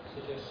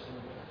suggesting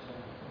that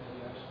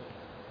maybe I should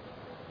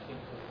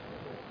think of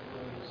the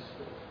ways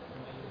that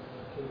maybe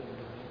we're improving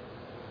the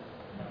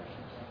parish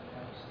and town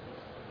council.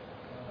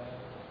 I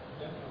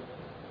don't know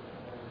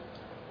what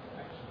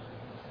actions we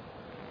need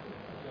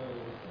to go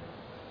with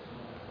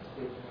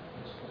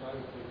this, but I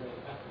would be very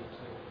happy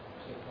to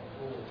take on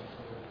board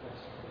the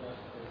request to work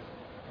with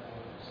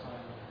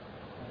Simon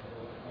and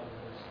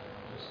others,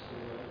 just to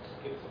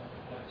give them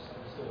that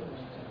some thought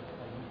and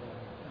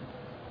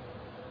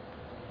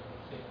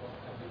think what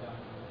can be done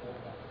and report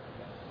back to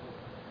that.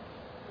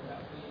 Would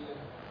that be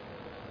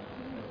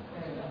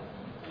fair enough.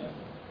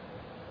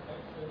 okay,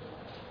 good?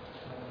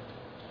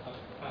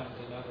 I've found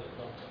in other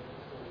jobs that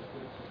it's always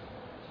good to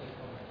take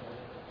on the job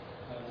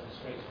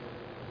straight away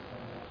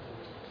from that to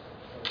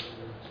show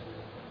you to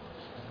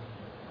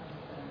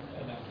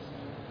announce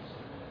something.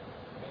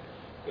 Okay,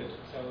 good.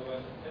 So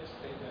let's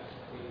take that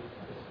if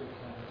we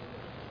can.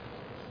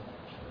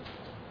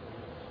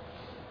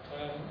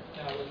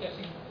 Now we're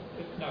getting.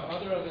 Now, are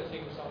there other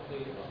things on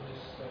this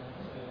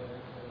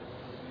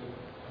review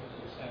as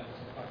it stands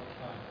in public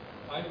time?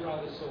 I'd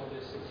rather saw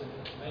this as an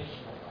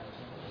informational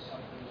item, as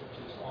something which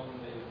is on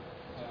the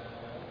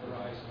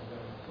horizon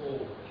going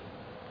forward.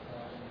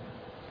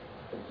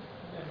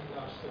 Any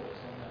last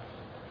thoughts on that?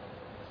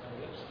 So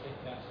let's take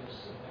that as,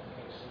 in that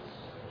case, as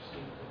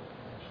received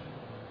information.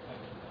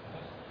 Thank you for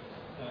that.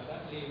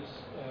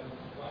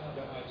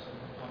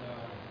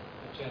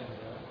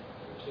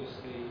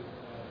 the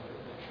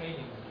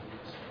training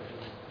needs for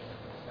the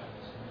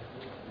standards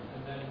committee,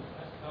 and then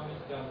having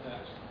done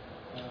that,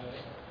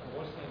 I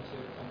was going to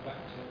come back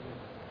to the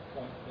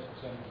point that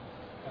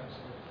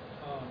Councillor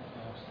Khan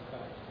asked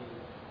about the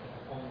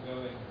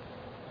ongoing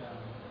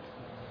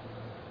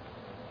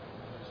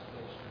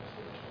investigations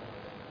which are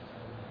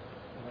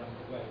around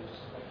the way, just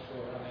to make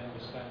sure I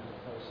understand the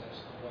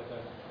process and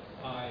whether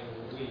I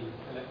or we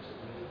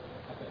collectively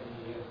have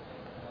any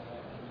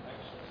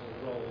actions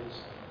or roles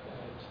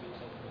to be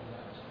taken on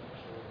that to make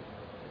sure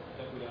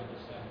that we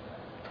understand that.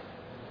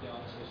 If the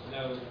answer is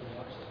no, then the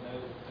answer is no.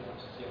 If the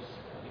answer is yes,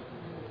 I think we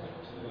will have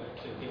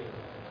to hear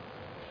that.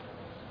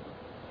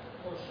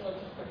 Well, should I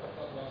just pick up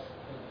that last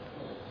point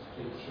first,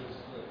 which is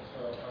that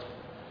I've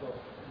got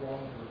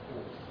one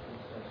report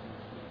that's going to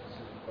be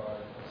considered by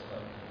a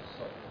standing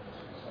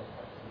subcommittee, so I'm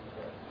happy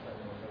to get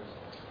training on those.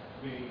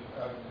 The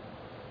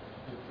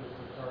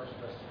current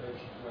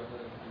investigations,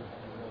 whether you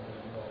have a role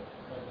or not,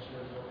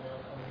 materially on the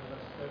outcome of the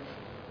investigation.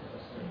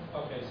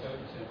 Okay, so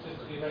just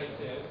to be very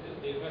clear,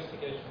 the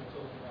investigation we're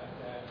talking about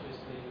there is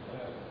the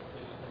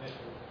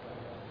initial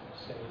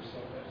stage, so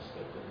that's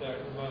there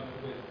at the moment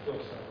with your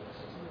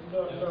services.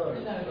 No,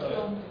 moved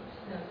on.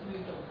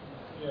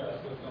 Yeah,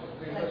 the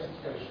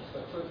investigation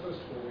step. So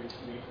first of all, we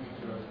do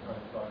a kind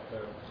of like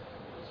a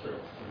straight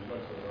off through no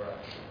further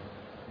action.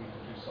 We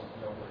can do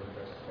something other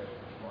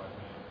investigating, which might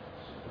be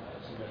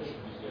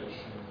conciliation,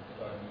 mediation,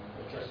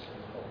 addressing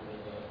the problem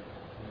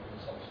in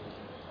some sort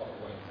of other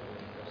way for the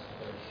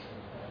investigation.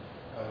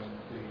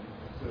 The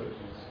third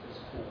is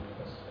formal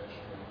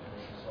investigation, where we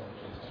commission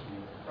somebody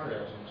to carry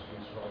out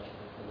interviews, write a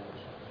report,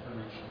 and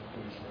reach a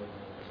conclusion over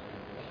the investigation.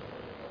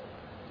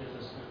 If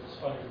there's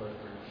finding no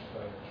breach,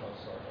 then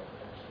chances are not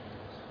going to be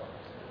this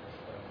finding breach,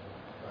 then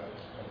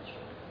it comes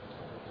from.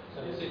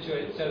 So the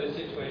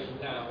situation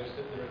now is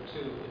that there are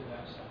two in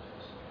that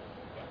sentence.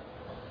 Yeah.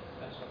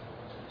 That's what I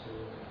wanted to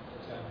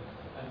determine.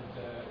 And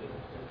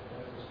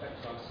with respect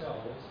to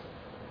ourselves,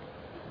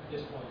 at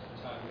this point in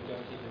time, we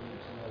don't even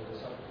need to know the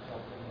subject or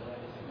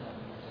anything like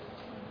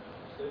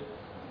that. Good.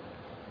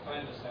 I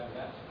understand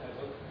that.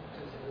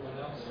 Does everyone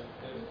else?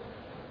 Good.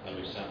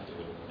 And we certainly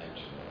wouldn't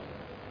mention that.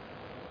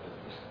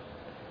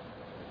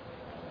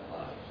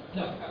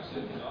 No,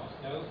 absolutely not.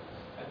 No,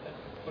 I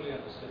fully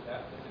understood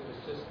that, but it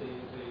was just to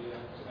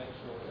make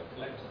sure that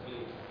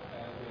collectively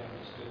we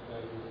understood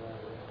where we were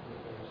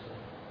with those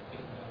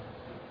big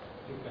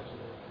better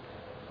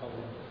whole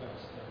of the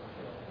first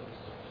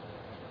instruction.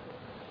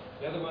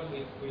 The other one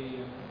when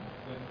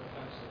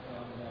Councillor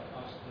Khan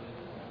asked the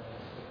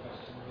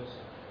question was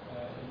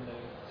in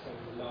the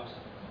last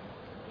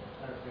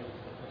paraphrase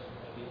of the question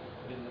maybe,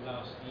 but in the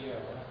last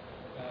year,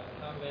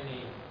 how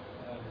many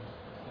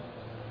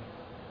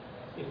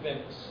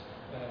events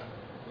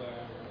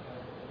were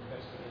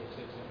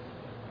investigated and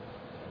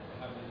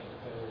how many of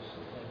those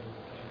then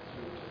came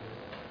through to the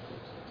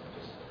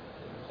just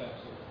in terms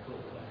of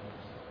broad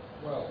numbers?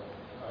 Well,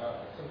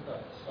 I think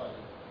that's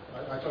slightly.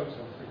 I don't have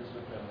the figures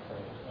with me, I'm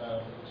afraid.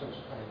 In terms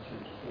of coming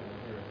through to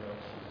formal hearing, the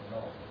answer is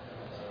no.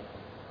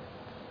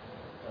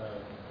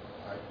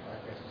 I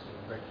guess it's a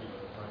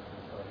regular kind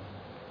of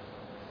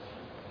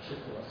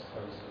trickle, I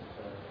suppose, of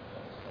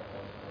comes from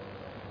one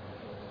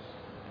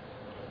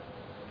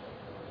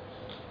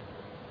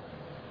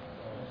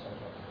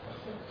sometimes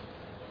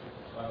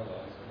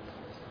analyse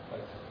these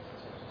places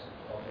as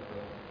part of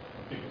the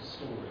bigger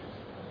story.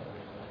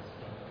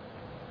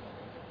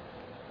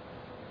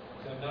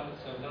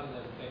 So none of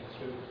them came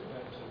through to the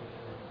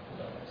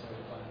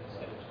final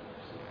stage.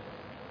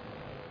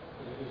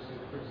 But it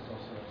brings us on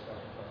to the next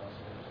slide.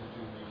 We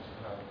do need to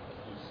have at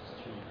least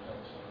 3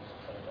 councillors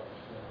trained up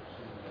to be able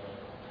to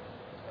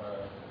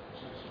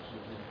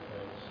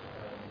adjudicate.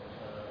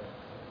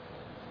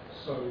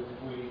 So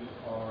we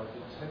are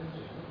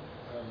intending,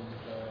 and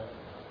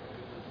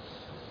this is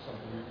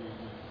something we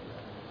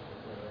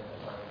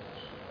about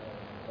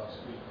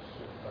last week to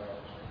talk about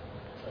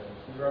training.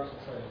 We were out of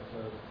training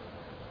for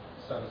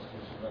standards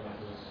committee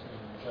members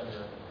in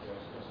January,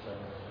 first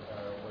January,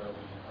 where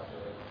we had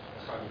a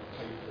kind of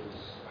papers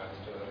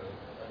and a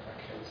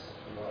case,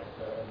 if you like,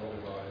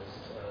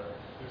 anonymised,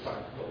 in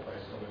fact not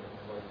based on it,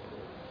 local,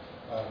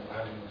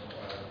 and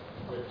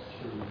went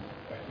through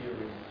a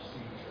hearing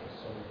procedure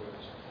so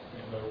that we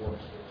know what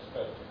to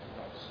expect if you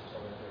have sit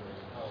on a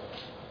hearing panel.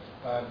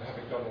 And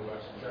having done all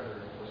that in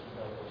January, of course, we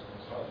now got an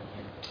entirely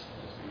new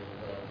committee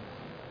of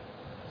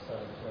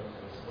standards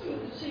members.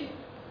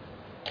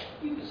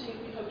 You can see if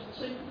we come to the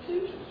same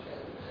conclusions,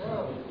 can we?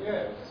 Well,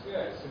 yes,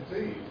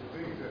 indeed. It's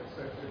going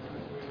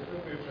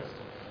to be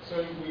interesting.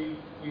 So we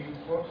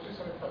want to do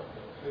something quite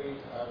quickly.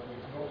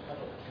 We've not had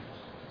opportunity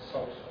to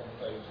consult on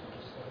date. We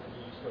just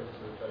need to go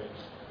through a date,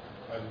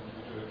 and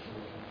we do it as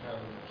we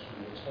can to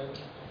attend.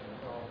 If you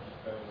can't,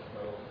 then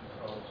well, you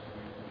can't.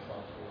 We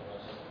try to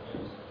organise something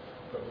else.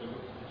 But we're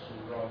looking to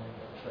run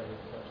a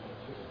training on the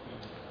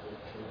 15th of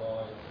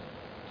July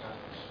at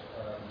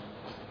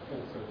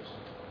 4:30.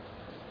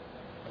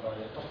 And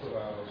only a couple of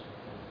hours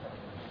before the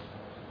cabinet meeting.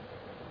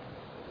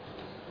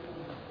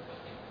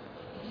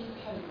 It is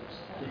code that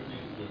 15th of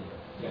June.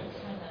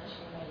 can actually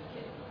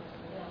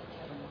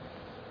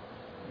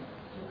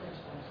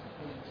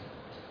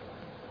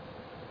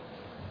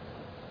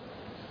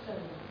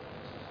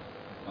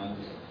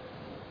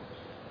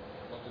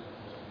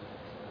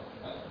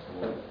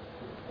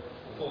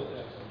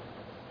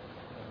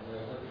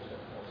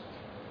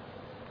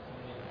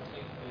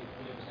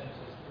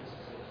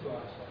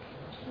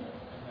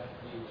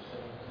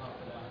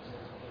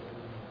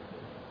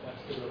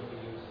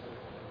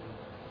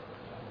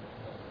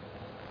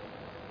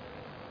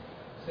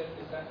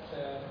is that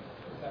a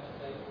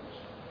date which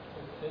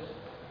would fit?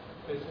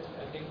 Because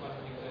I think one of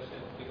the things I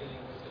said at the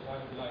beginning was that I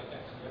would like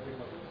actually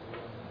everybody to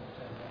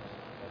turn out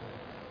together.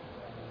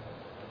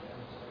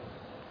 And so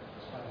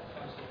it's fine.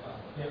 Councillor Farr.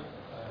 Yeah.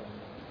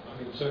 I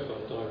mean, so far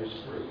the diary's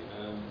free,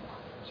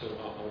 so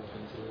I'll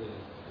pencil it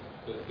in.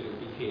 But it'll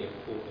be here at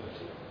 4:30.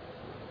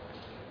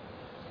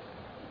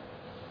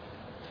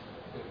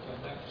 Good. So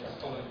in that case,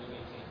 following the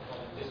meeting,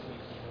 following this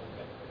meeting, we'll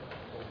get the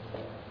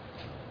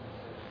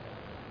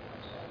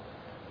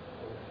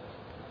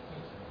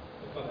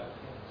for that.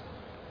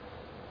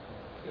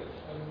 Good.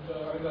 And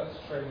I mean, that's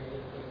training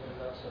in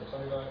that sense. I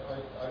mean,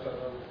 I don't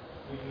know,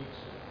 we need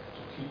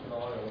to keep an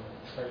eye on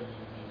training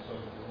needs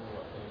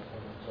overall, I think,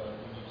 and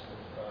we need to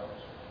think about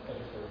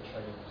any further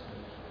training that's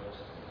needed for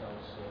us as the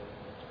council,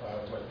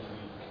 whether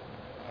we,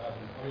 I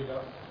mean,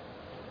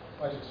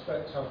 I'd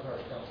expect town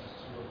parish councils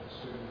to look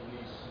to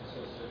these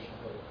associations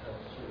of local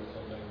councils as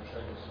their main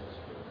training source,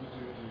 but we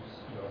do use,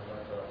 you know,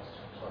 I go out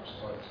from time to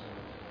time to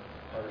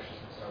parishes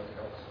and town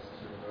councils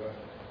to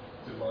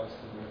delight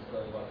them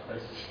with like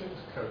crazy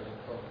code and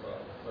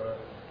conduct.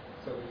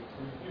 So we,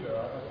 you know,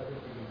 I think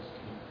we need to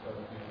keep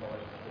in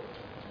mind what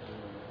we can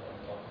do like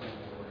all the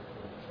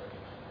reform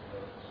training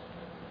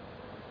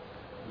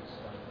good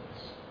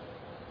standards.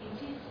 It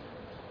is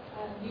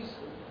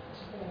useful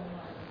to bear in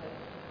mind that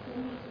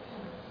all of the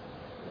councils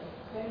work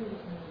very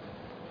involved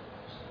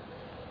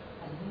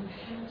and know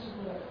how to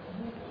work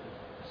with it.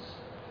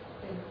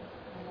 Then,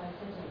 as I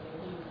said earlier,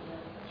 we will be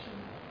action,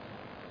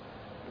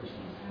 which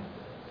is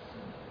fabulous.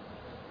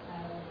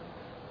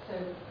 So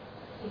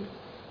if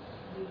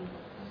we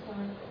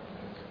decide that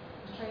because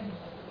the training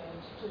that we're going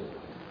to do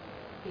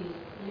is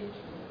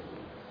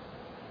literally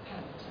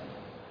power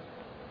training,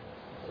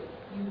 that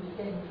you would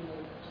then be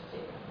able to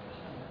sit on the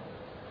panel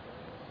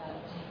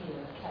to hear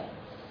a case.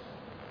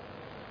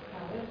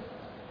 However,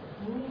 the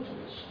broader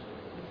issue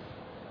is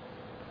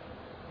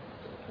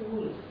that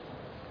all of the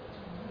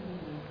councils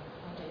really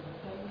are getting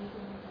very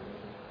involved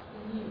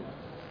in new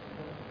ones.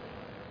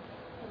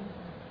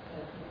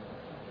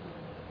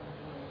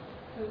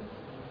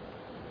 Hopefully,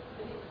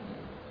 but it's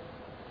new.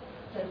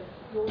 So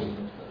your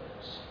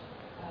input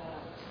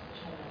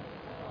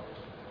about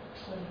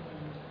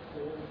training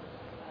for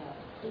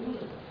all of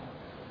the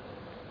councils,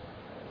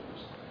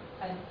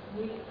 and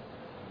we,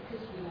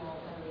 because we are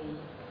very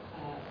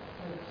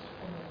focused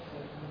on the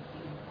training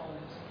in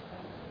bonds and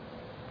development,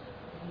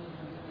 we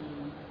will be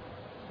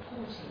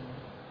supporting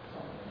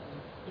from them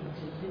in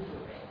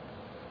delivering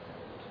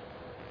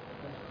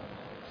those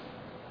content.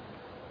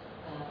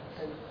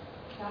 So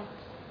that's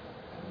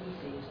we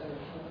see is very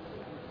helpful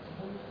and it's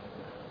important to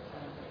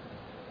understand that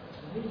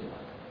really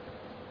like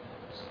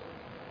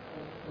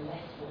the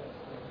less work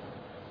will happen.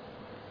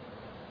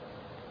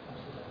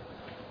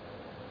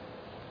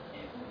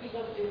 It would be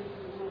lovely if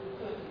we were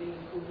perfectly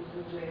all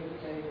day every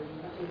day and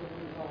nothing would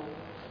be wrong.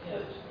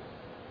 But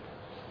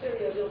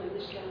very early on in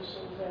this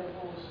council there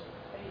was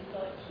a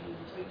likely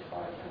 3 to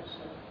 5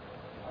 councillor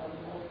of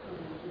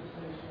privileged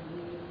information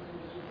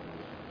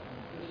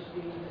which is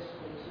being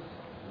investigated.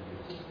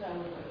 It is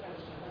found by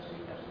council has to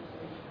be that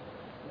information.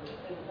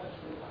 They would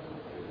actually have a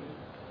theory.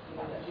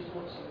 That is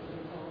not something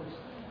we can't.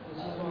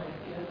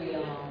 We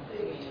are.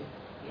 The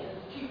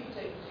chief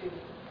executive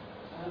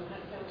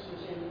had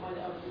councillors in. I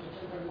argue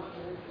very much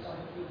on it because I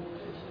have been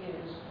here 20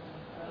 years.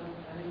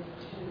 And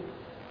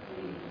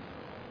the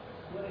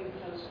way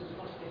councillors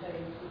must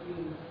behave would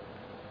be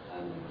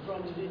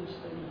drummed into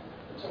them.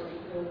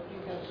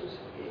 New councillors,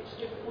 it's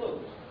a different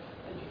world.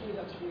 And you do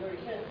have to be very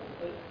careful.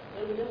 But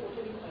we don't want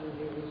any plan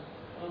here is.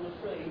 I'm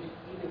afraid,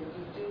 you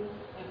do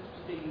have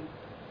to be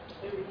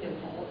very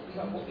careful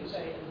about what you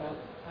say and about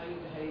how you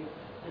behave,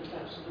 and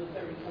perhaps some of the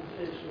very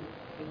confidential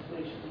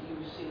information that you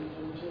receive.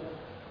 And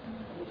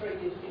I'm afraid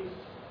if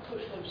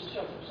push comes to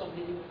shove from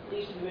something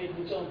needs to be made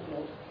an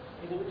example of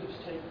in order to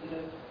take,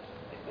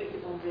 make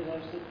everyone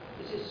realise that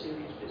this is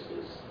serious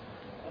business.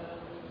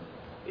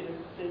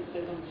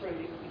 Then I'm afraid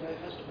it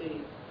has to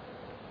be.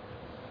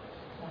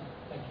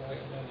 Thank you. I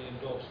can only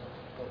endorse that,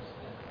 of course.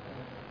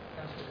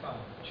 Councillor Farr.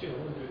 Chair,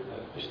 I wonder,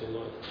 just in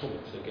light of the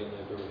comments, again,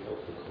 they're very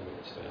helpful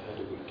comments about how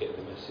do we get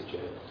the message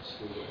out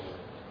to our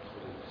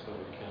colleagues,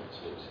 fellow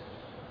councillors.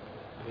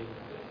 I mean,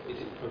 is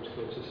it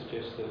protocol to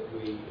suggest that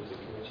we, as a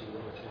committee,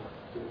 write out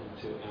according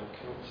to our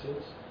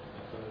councillors,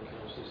 our fellow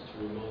councillors, to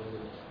remind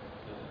them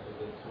of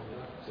their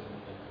conduct and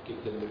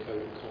give them the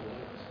code of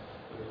conduct?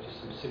 I mean,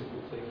 just some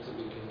simple things that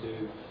we can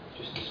do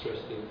just to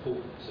stress the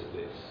importance of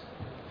this.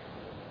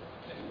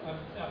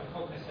 I'm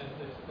cognizant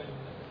that when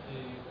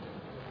the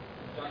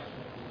introduction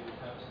of the new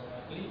council,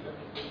 I believe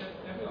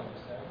everyone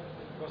was there.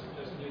 It wasn't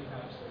just new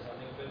councillors, I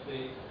think, but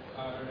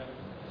our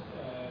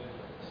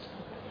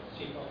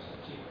chief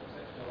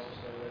executive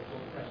officer,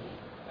 Dawn French,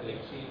 I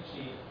think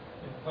she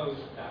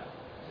imposed that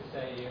to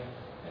say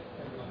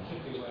everyone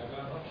should be aware.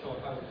 But I'm not sure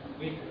how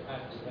we could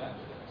add to that.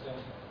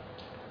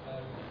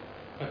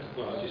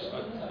 Well,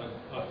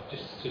 I've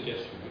just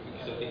suggested it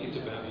because I think it's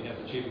about,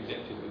 the chief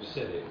executive who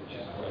said it, which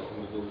is great, and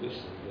we've all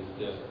listened,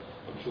 and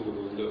I'm sure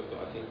we'll all look,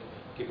 but I think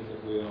given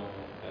that we are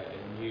a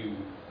new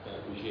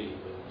regime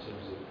in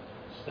terms of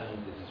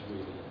standards is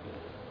really,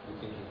 we're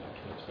thinking about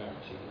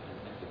transparency and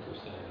ethical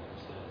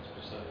standards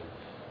per se.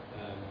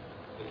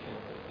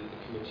 The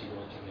committee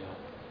writing out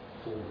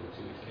formally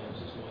to its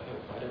councils might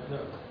help. I don't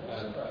know.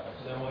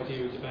 No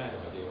idea it's a bad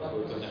idea. I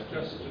would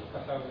suggest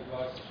for how we'd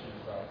like to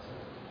achieve that, so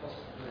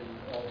possibly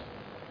on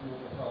your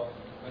behalf,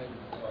 maybe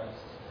advice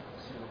to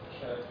see what the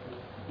chair could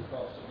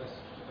craft a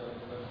message to go in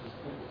the members'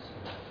 thoughts.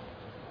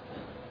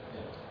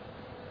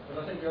 But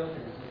I think the other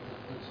thing is that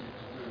to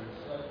do is,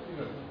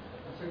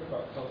 the thing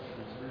about culture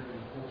is really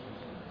important.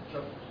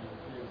 Jumping to your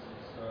peers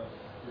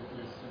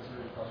is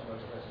really quite a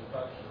motivating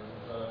factor.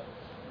 And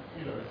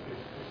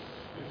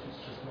if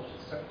it's just not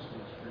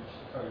acceptable to breach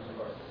the code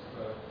amongst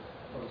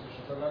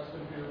politicians, then that's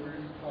going to be a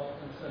really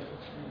powerful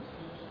incentive to you to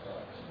do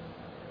that.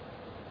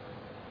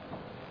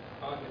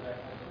 I'll be very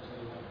happy to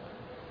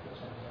put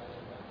something out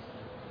of that.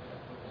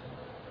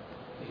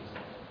 Please.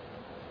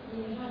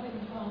 We have in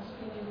the past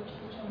been able to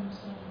put on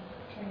some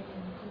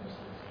training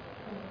courses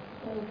for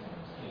all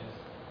councils. Yes.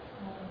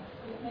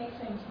 It makes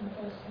sense in the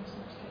first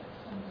instance to get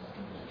some of the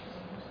community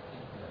trained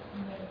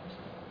and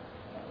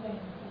then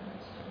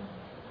perhaps to have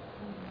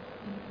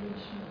the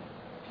additional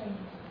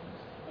training things,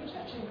 which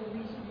actually were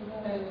reasonably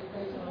well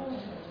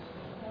supported.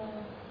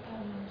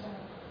 And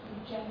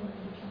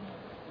generally looking at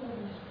all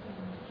the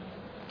things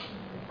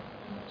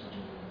what to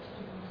do,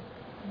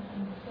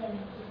 and very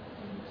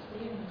important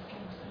experienced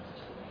councillors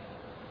to do it,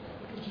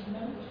 because you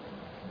know what it is,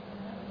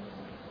 and how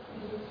easy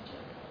it is to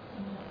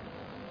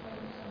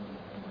very somebody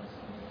who has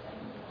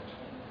understanding what to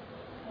do.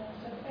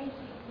 So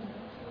basic,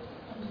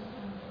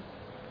 understanding.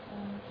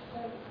 So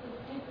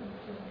it's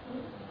definitely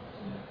important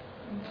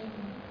in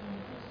building the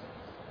process.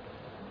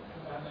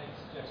 I might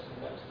suggest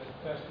that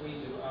first we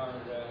do our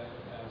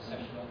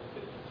session on the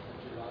 15th of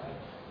July.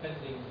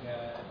 Pending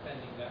that,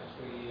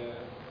 we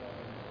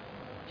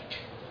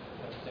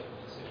take a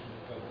decision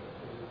of whether it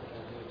would be a good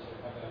idea to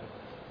have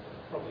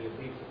probably a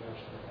briefer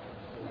version of that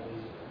for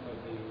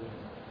the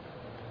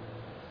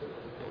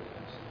full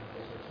council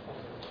members or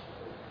for the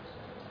full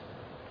council.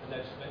 And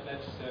let's make that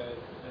just for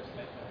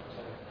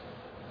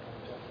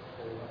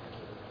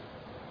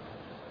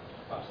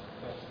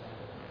first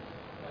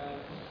now.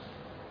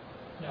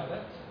 Now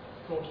that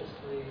brought us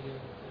to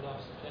the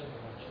last agenda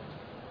actually.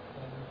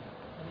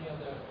 Any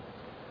other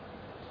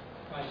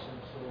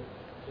items or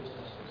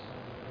business that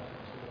somebody would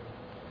like to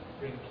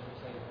bring to the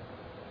table?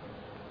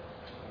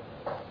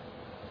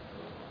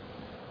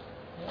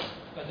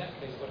 In that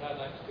case, what I'd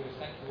like to do is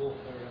thank you all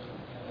for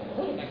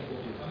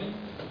coming,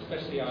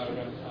 especially our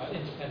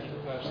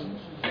independent persons,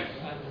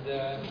 and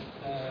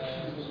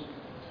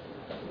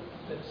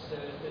let's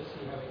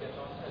see how we get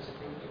on as a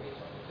group. We meet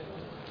on the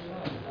 15th of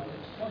July.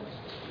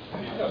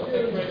 Thank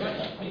you very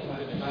much.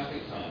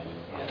 Traffic time.